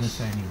 Chris. I'm not going to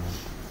say anymore.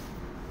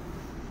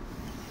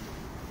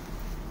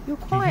 You're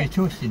quite...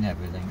 You're twisting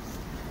everything.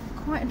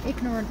 Quite an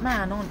ignorant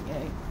man, aren't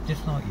you?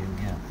 Just like you,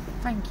 yeah.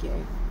 Thank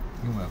you.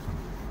 You're welcome.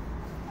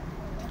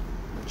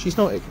 She's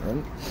not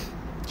ignorant.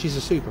 She's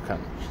a super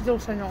cunt. She's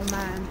also not a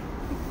man.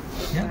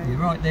 Yeah, you're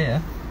right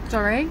there.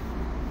 Sorry?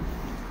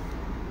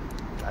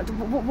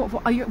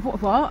 What are you?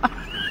 What?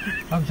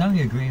 I was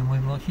only agreeing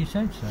with what she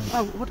said, so.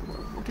 Oh,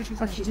 what did you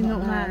say? She's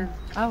not a man.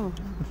 Oh.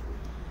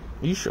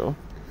 Are you sure?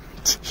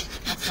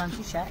 That's time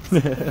she checks.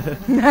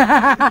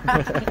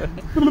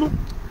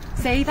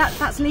 See,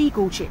 that's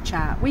legal chit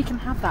chat. We can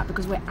have that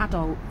because we're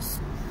adults.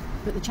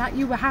 But the chat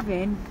you were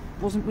having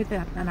wasn't with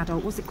an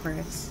adult, was it,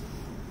 Chris?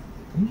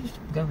 You just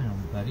going on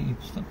about it. You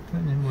stop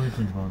putting in words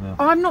into my mouth.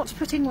 I'm not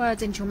putting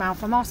words into your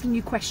mouth. I'm asking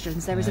you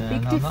questions. There is a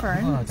big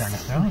difference. I don't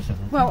have to answer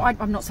them. Well,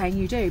 I'm not saying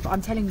you do, but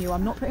I'm telling you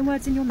I'm not putting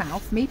words in your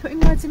mouth. Me putting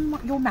words in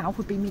your mouth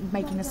would be me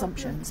making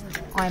assumptions.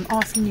 I am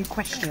asking you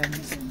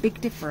questions. Big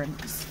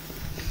difference.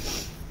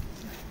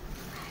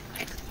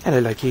 Hello,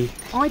 Loki.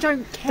 I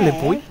don't care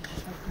Hello, boy.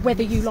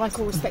 whether you like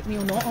or respect me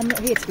or not. I'm not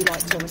here to be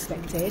liked or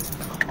respected.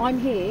 I'm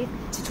here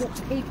to talk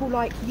to people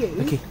like you.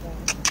 Okay.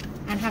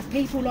 And have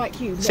people like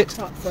you locked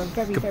up for a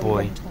very, very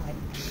long time.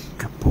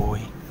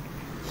 boy.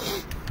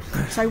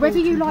 So whether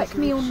you like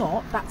me or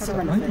not, that's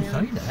irrelevant.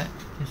 I didn't say that.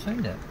 You say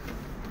that.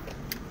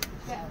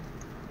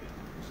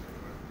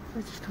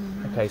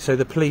 Okay, so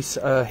the police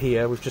are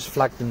here. We've just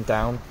flagged them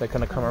down. They're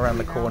going to come around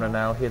the corner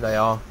now. Here they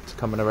are to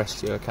come and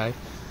arrest you, okay?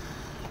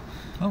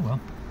 Oh, well.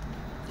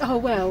 Oh,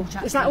 well.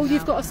 Is that all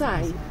you've got to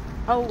say?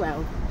 Oh,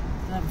 well.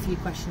 I have a few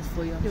questions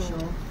for you, I'm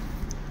sure.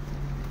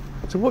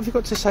 So what have you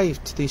got to say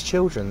to these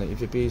children that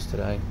you've abused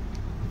today?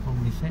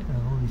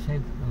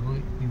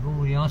 You've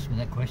already asked me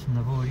that question.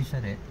 I've already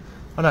said it.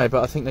 I know,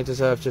 but I think they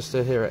deserve just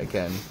to hear it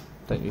again,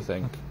 don't you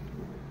think?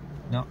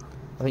 No.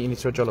 I think you need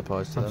to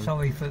apologise to them.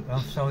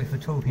 I'm sorry for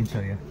talking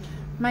to you.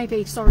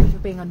 Maybe sorry for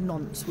being a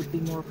nonce would be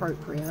more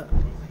appropriate.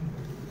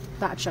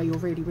 That'd show you're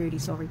really, really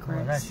sorry, Chris.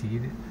 Well,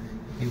 actually,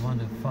 you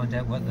want to find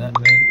out what that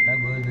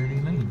word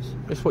really means.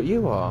 It's what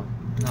you are.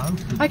 No.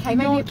 Okay,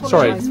 maybe apologise.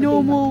 Sorry.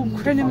 Normal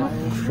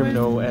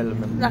criminal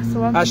element. That's the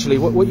one. Actually,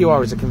 what you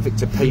are is a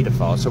convicted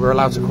paedophile, so we're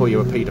allowed to call you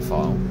a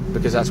paedophile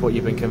because that's what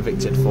you've been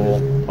convicted for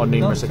on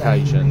numerous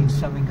occasions. It means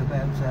something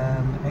about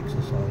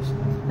exercise.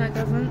 No, it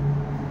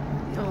doesn't.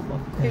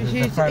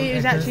 It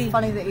was actually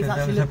funny that he's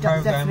actually looked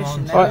up the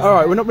definition. All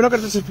right, we're not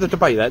going to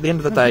debate that. At the end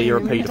of the day, you're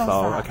a Really does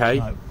paedophile, that. okay?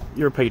 No.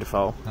 You're a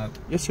paedophile. No.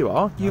 Yes, you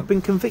are. No. You've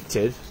been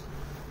convicted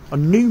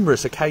on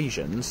numerous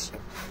occasions.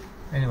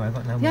 Anyway, I've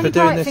got no The more. only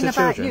doing right this thing to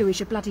about children. you is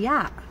your bloody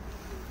hat.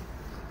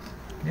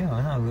 Yeah,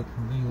 I know.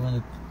 You want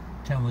to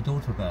tell my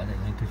daughter about it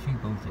then, because she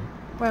bought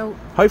it. Well,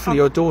 Hopefully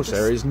your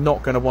daughter is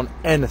not going to want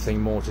anything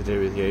more to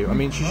do with you. I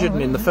mean, she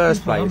shouldn't in the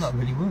first I'm place. not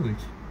really worried.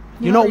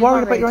 You're not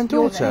worried about your own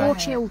daughter? Your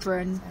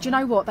children. Do you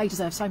know what? They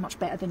deserve so much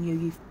better than you,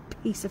 you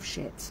piece of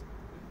shit.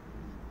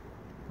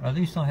 At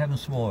least I haven't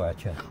swore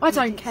at you. I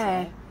don't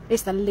care.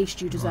 It's the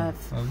least you deserve.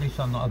 Well, at least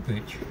I'm not a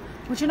bitch.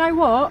 Well, do you know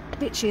what?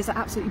 Bitches are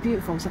absolutely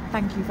beautiful, so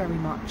thank you very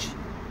much.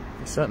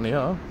 You certainly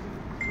are.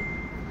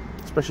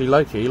 Especially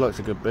Loki, he likes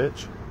a good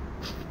bitch.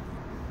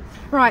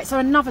 Right, so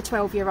another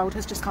 12-year-old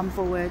has just come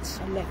forward.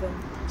 11.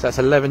 So that's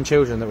 11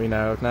 children that we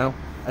know of now.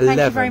 11. Thank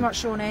you very much,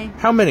 Shawnee.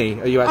 How many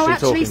are you actually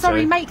talking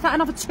sorry, to? make that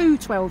another 2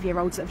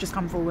 12-year-olds that have just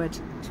come forward.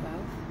 12.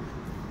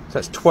 So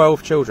that's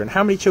 12 children.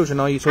 How many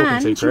children are you talking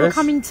to, Chris? And you were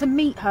coming to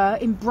meet her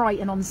in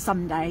Brighton on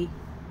Sunday.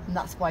 And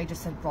that's why you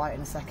just said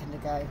Brighton a second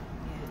ago.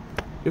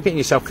 You're getting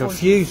yourself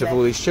confused with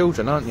all these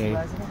children, aren't you?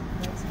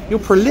 You're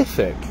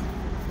prolific.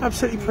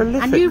 Absolutely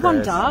prolific. And you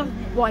Chris. wonder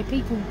why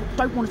people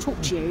don't want to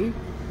talk to you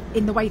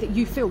in the way that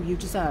you feel you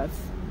deserve.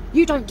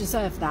 You don't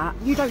deserve that.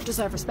 You don't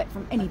deserve respect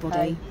from anybody.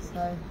 Okay,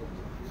 so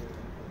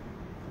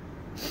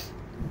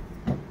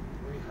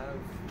We have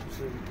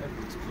some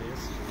evidence,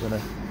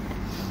 please.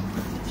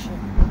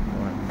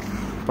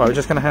 Right, we're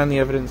just going to hand the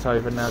evidence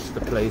over now to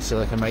the police so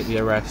they can make the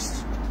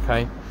arrest.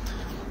 Okay.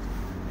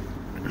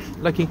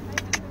 Loki,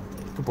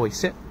 good boy.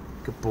 Sit.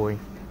 Good boy.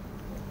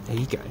 There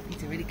you go.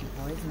 he's a really good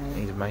boy, isn't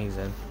he? He's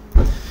amazing.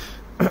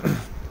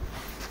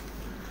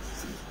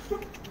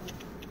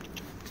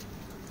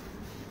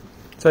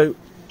 So,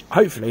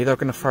 hopefully they're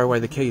going to throw away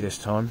the key this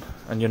time,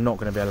 and you're not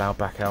going to be allowed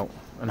back out.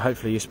 And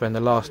hopefully you spend the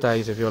last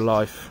days of your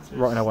life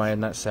rotting away in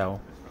that cell,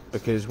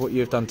 because what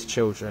you've done to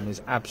children is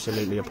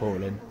absolutely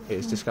appalling. It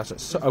is disgusting.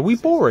 So, are we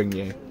boring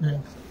you? Yeah.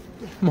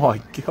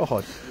 My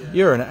God,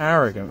 you're an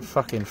arrogant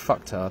fucking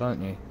fucktard,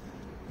 aren't you?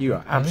 You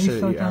are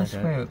absolutely At least I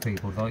don't swear arrogant. at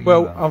people like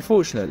Well, you are.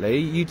 unfortunately,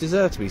 you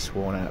deserve to be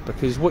sworn at,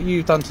 because what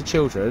you've done to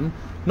children,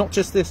 not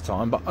just this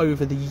time, but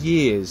over the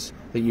years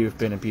that you've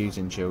been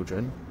abusing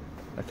children,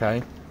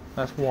 okay?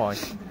 That's why.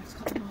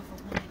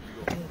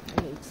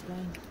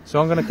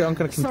 So I'm going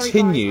to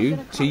continue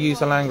to use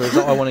the language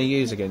that I want to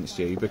use against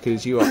you,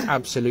 because you are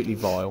absolutely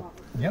vile.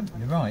 Yep,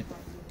 you're right.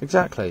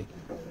 Exactly.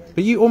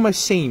 But you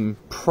almost seem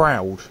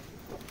proud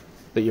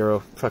that you're a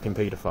fucking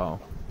paedophile.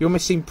 You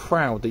almost seem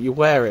proud that you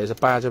wear it as a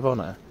badge of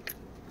honour.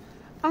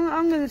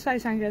 I'm going to say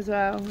something as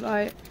well.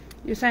 Like,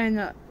 you're saying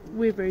that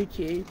we're rude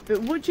to you, but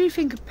what do you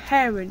think a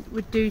parent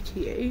would do to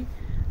you?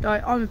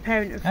 Like, I'm a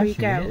parent of 3 Actually,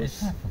 girls.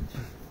 it's happened.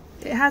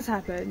 It has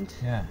happened.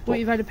 Yeah. What,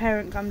 you've had a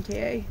parent come to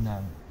you?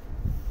 No.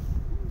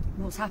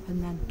 What's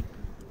happened then?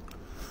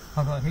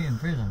 I got hit in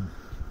prison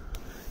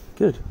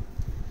Good.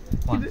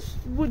 once.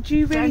 What do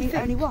you really think?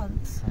 Only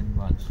once? Only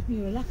once.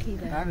 You were lucky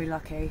then. Very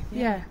lucky.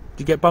 Yeah. Did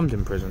you get bummed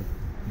in prison?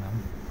 No.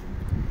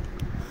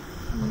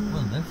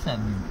 What does that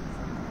mean?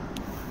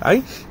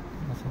 Eh?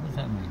 What does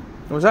that mean?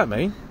 What does that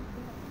mean?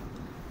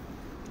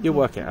 You'll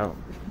work it out.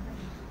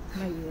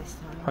 Maybe this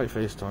time.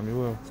 Hopefully this time you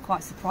will. It's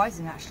quite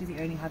surprising actually that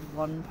you only had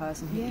one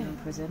person hit you in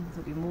prison. I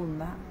thought it'd be more than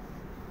that.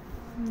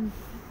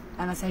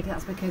 And I take it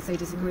that's because they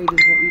disagreed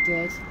with what you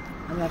did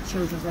and they have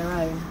children of their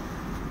own.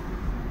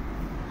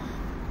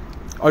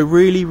 I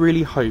really,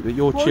 really hope that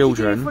your What would you do if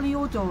children... one of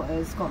your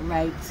daughters got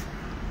raped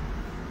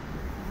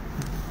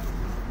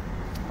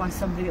by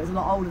somebody that was a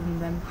lot older than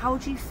them? How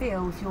would you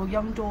feel if your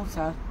young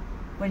daughter,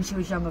 when she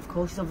was young of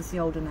course, she's obviously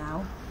older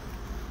now,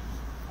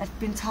 had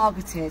been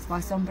targeted by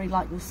somebody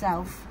like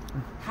yourself?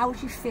 How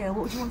would you feel?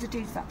 What would you want to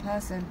do to that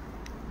person?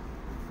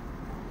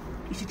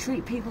 You should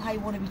treat people how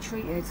you want to be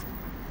treated.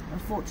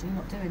 Unfortunately, you're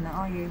not doing that,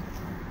 are you?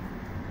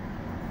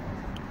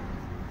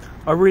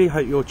 I really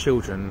hope your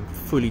children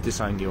fully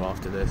disown you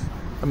after this.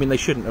 I mean, they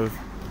shouldn't have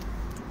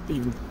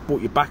even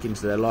brought you back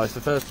into their life the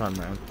first time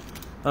round.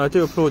 And I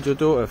do applaud your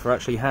daughter for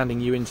actually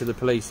handing you into the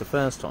police the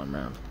first time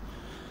round.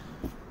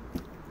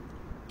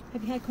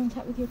 Have you had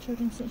contact with your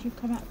children since you've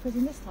come out of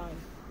prison this time?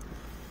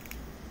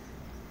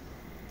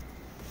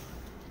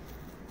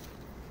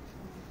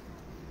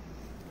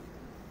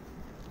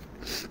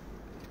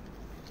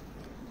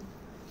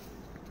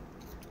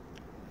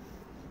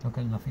 I've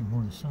got nothing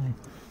more to say.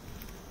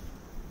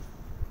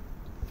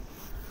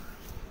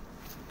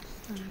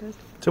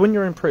 So when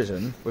you're in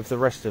prison with the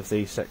rest of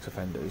these sex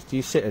offenders, do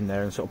you sit in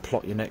there and sort of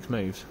plot your next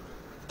moves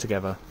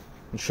together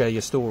and share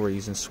your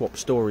stories and swap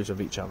stories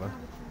with each other?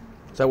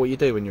 Is that what you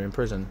do when you're in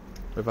prison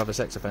with other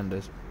sex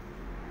offenders?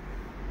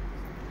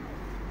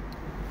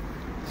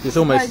 It's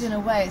almost... in a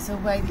way, it's a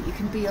way that you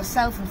can be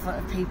yourself in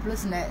front of people,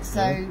 isn't it?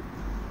 So, yeah.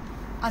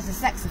 As a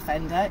sex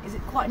offender, is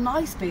it quite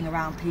nice being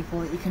around people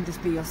that you can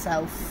just be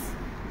yourself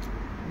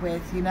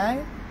with, you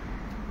know?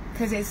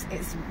 Because it's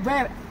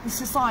where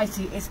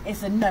society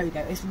it's a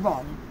no-go, it's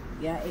wrong,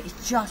 yeah,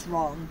 it's just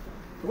wrong.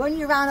 But when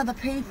you're around other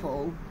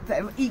people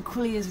that are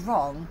equally as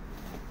wrong,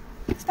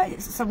 I expect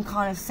it's some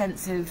kind of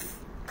sense of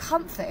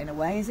comfort in a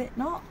way, is it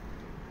not?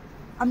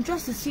 I'm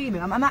just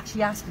assuming, I'm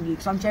actually asking you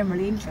because I'm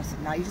generally interested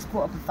now, you just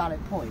brought up a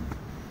valid point.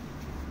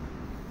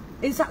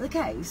 Is that the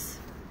case?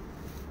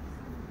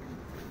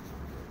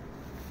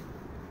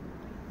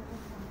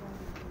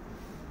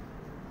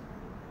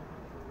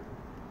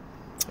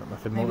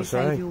 Nothing more Maybe to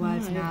say. save your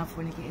words now for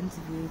when you get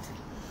interviewed.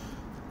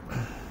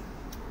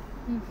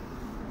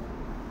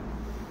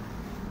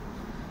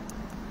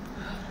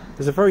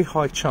 There's a very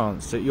high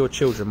chance that your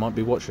children might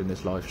be watching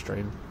this live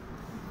stream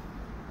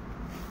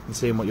and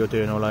seeing what you're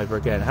doing all over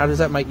again. How does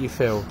that make you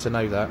feel to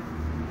know that?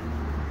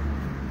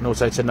 And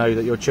also to know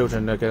that your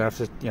children are going to have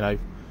to, you know,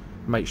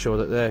 make sure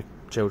that their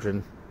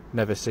children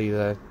never see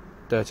their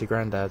dirty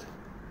granddad.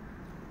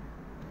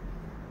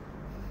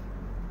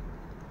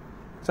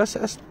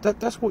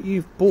 That's what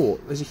you've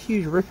bought. There's a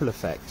huge ripple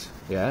effect,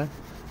 yeah,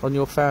 on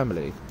your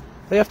family.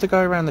 They have to go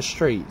around the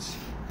streets,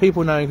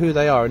 people knowing who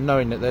they are and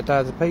knowing that their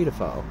dad's a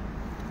paedophile.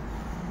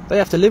 They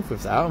have to live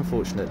with that,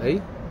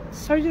 unfortunately.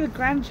 So do the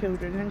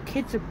grandchildren, and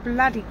kids are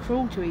bloody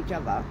cruel to each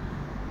other.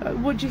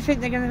 What do you think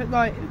they're going to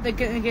like? They're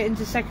going to get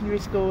into secondary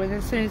school, and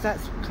as soon as that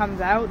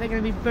comes out, they're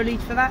going to be bullied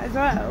for that as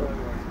well.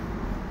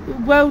 The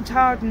world's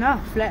hard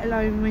enough, let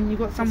alone when you've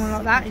got someone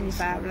like that in your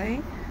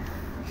family.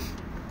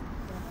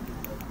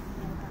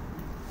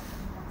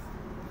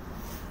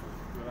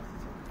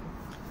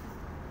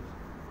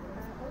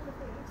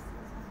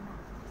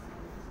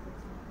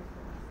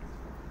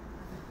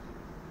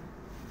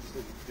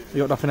 You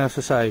got nothing else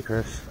to say,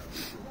 Chris?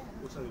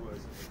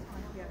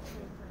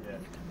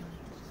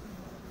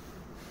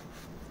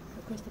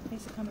 Chris, the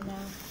police are coming now.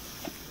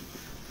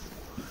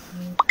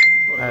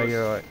 Oh,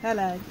 you're right.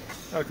 Hello.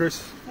 Hi,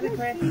 Chris. Hello,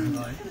 Chris.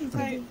 So,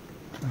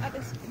 at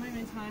this moment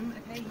in time,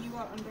 okay, you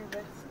are under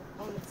arrest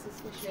on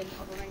suspicion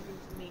of arranging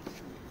to meet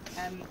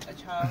a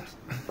child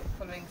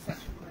following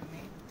sexual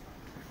grooming.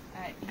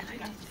 You do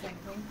not have to say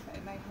anything, but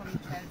it may harm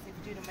your chance if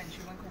you do not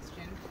mention one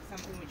question,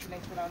 something which you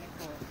later rely on in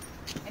court.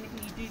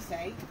 Anything you do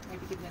say may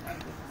be given an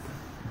evidence.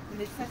 The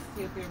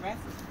necessity of the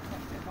arrest is to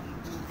protect the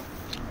vulnerable.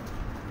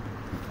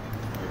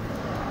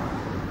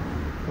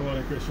 Come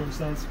on, Chris, you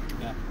understand?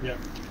 Yeah. Yeah.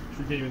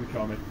 Should we get you in the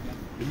car, mate? Yeah.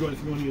 Have you got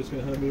anything on you that's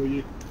going to hurt me or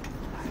you?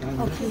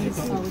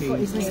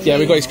 Yeah,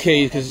 we got his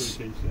keys because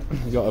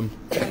we got them.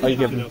 Oh, you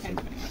give them.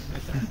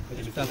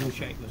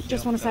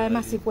 Just want to say a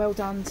massive well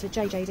done to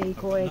JJ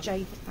Decoy,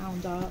 J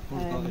Founder,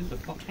 AU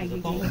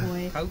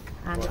Decoy,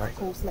 and of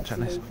course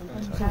Lexi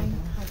from Jane.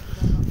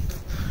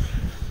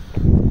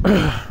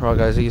 Right,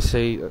 guys, you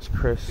see that's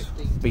Chris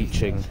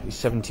Beeching. He's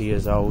 70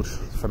 years old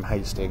from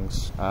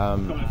Hastings.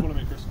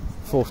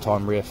 Fourth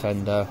time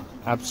reoffender,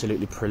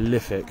 absolutely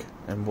prolific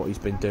in what he's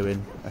been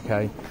doing.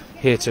 Okay,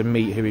 here to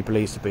meet who he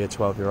believes to be a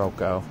 12-year-old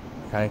girl.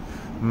 Okay,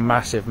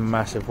 massive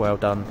well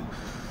done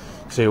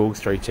to all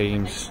three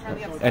teams,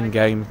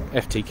 Endgame,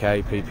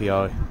 FTK,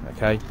 PPI.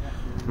 Okay,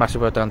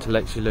 massive well done to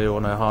Lexi Lou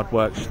on her hard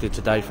work she did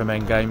today from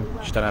Endgame.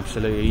 She's done an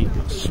absolutely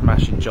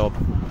smashing job.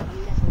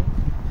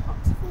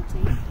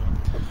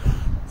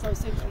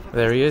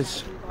 There he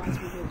is.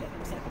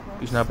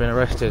 He's now been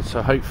arrested,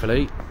 so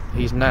hopefully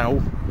he's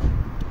now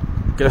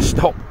going to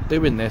stop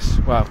doing this.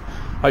 Well,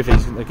 hopefully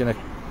they're going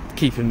to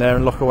keep him there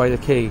and lock away the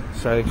key,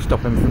 so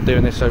stop him from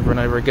doing this over and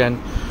over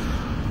again.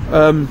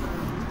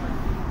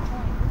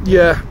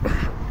 Yeah,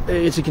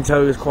 as you can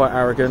tell, he was quite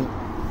arrogant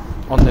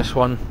on this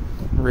one.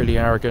 Really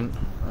arrogant,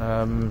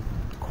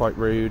 quite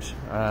rude.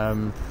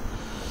 Yeah,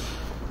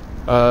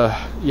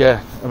 I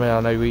mean, I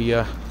know we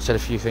said a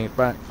few things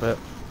back, but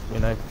you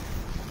know,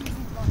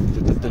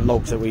 the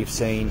logs that we've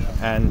seen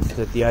and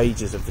the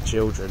ages of the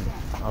children,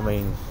 I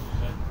mean,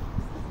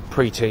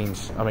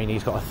 pre-teens, I mean,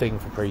 he's got a thing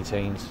for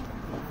pre-teens.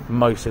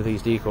 Most of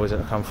these decoys that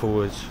have come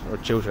forwards, or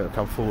children that have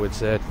come forwards,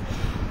 they're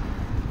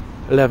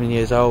 11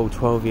 years old,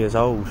 12 years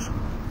old.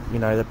 You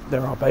know,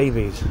 they're our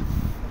babies.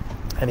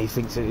 and he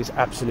thinks it is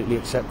absolutely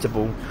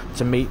acceptable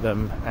to meet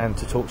them and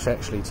to talk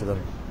sexually to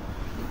them.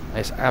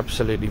 It's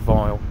absolutely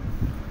vile.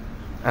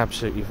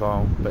 Absolutely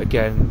vile. But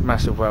again,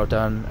 massive well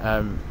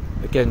done.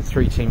 Again,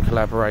 3-team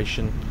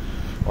collaboration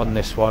on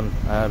this one.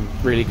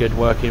 Really good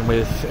working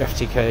with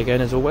FTK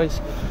again, as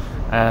always,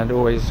 and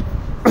always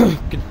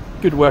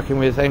good working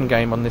with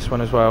Endgame on this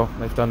one as well.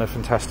 They've done a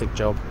fantastic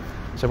job.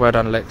 So well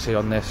done, Lexi,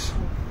 on this.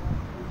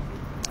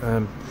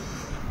 I'll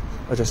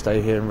just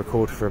stay here and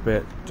record for a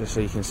bit, just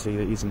so you can see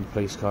that he's in the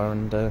police car,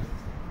 and I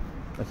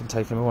can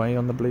take him away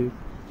on the blue.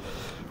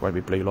 Won't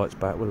be blue lights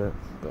back, will it?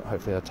 But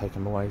hopefully I'll take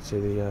him away to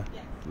the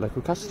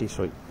local custody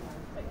suite.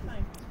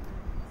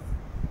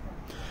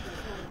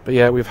 But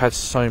yeah, we've had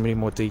so many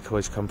more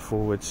decoys come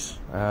forwards,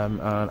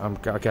 and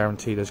I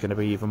guarantee there's going to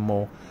be even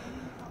more.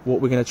 What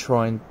we're going to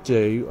try and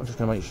do, I'm just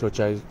going to make sure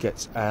Joe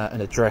gets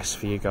an address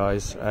for you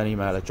guys, an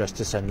email address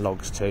to send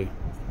logs to.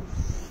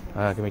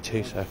 Give me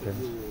 2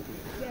 seconds.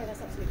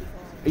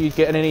 Are you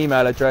getting an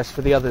email address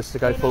for the others to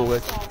go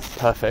forward?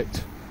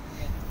 Perfect.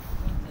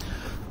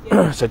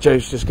 So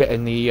Joe's just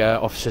getting the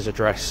officer's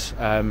address.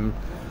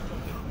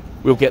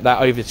 We'll get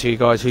that over to you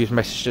guys who've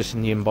messaged us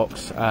in the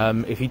inbox.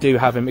 If you do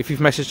have him, if you've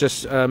messaged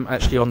us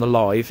actually on the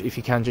live, if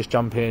you can just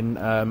jump in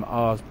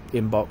our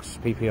inbox,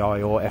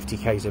 PPI or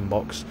FTK's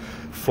inbox,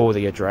 for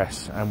the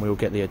address, and we'll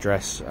get the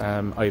address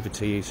over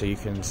to you so you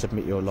can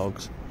submit your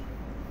logs.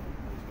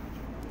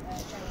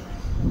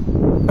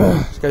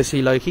 Let's go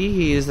see Loki.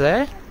 He is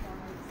there.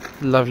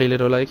 Lovely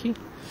little Loki.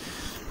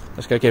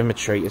 Let's go give him a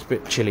treat. It's a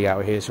bit chilly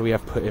out here, so we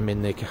have put him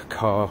in the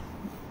car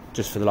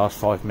just for the last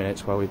 5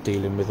 minutes while we're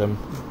dealing with him,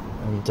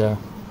 and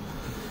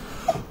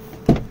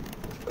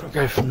we'll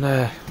go from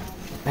there.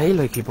 Hey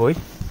Loki boy.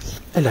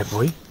 Hello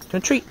boy. Do you want a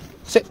treat?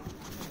 Sit.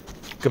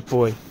 Good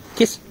boy.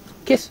 Kiss.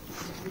 Kiss.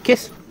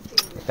 Kiss.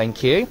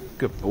 Thank you.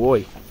 Good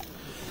boy.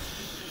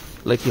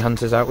 Loki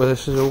Hunter's out with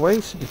us as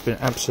always. He's been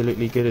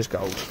absolutely good as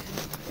gold.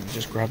 Let me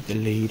just grab the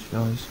lead,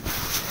 guys.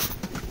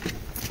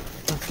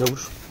 Oh,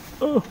 gosh.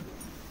 Oh.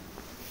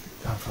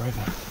 Going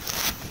forever.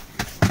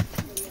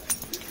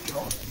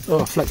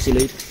 Oh, flexi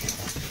lead.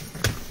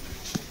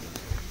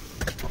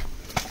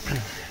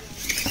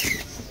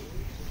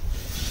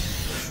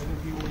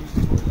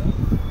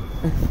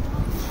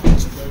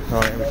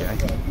 Right, here we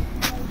go.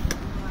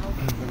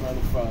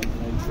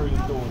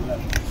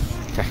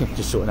 Okay,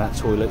 just sorting out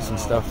toilets and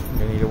stuff. I'm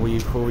going to need a wee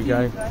before we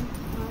go.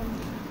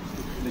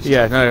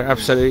 Yeah, no,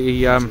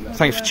 absolutely.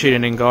 Thanks for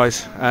tuning in,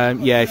 guys.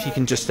 Yeah, if you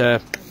can just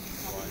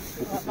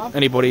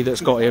anybody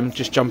that's got him,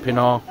 just jump in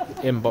our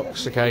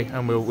inbox, okay,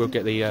 and we'll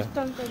get the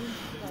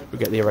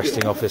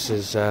arresting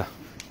officer's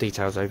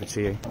details over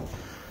to you.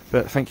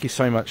 But thank you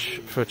so much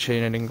for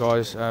tuning in,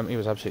 guys. He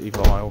was absolutely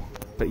vile.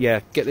 But yeah,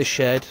 get this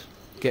shared,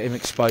 get him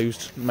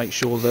exposed, make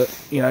sure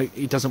that, you know,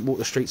 he doesn't walk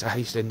the streets of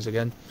Hastings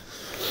again,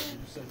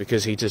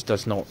 because he just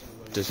does not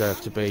deserve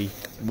to be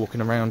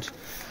walking around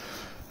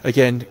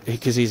again,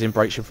 because he's in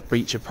breach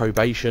of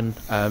probation.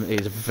 It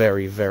is a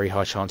very, very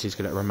high chance he's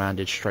going to get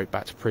remanded straight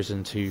back to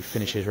prison to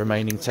finish his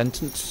remaining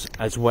sentence,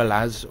 as well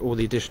as all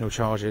the additional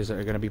charges that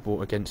are going to be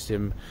brought against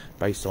him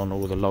based on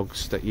all the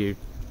logs that you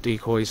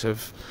decoys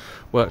have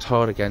worked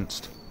hard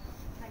against.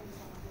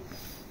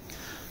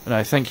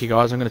 No, thank you,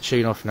 guys. I'm going to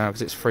tune off now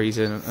because it's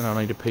freezing and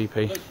I need a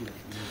pee-pee.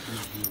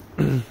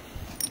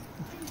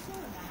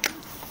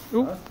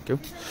 Ooh, cool.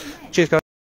 Cheers, guys.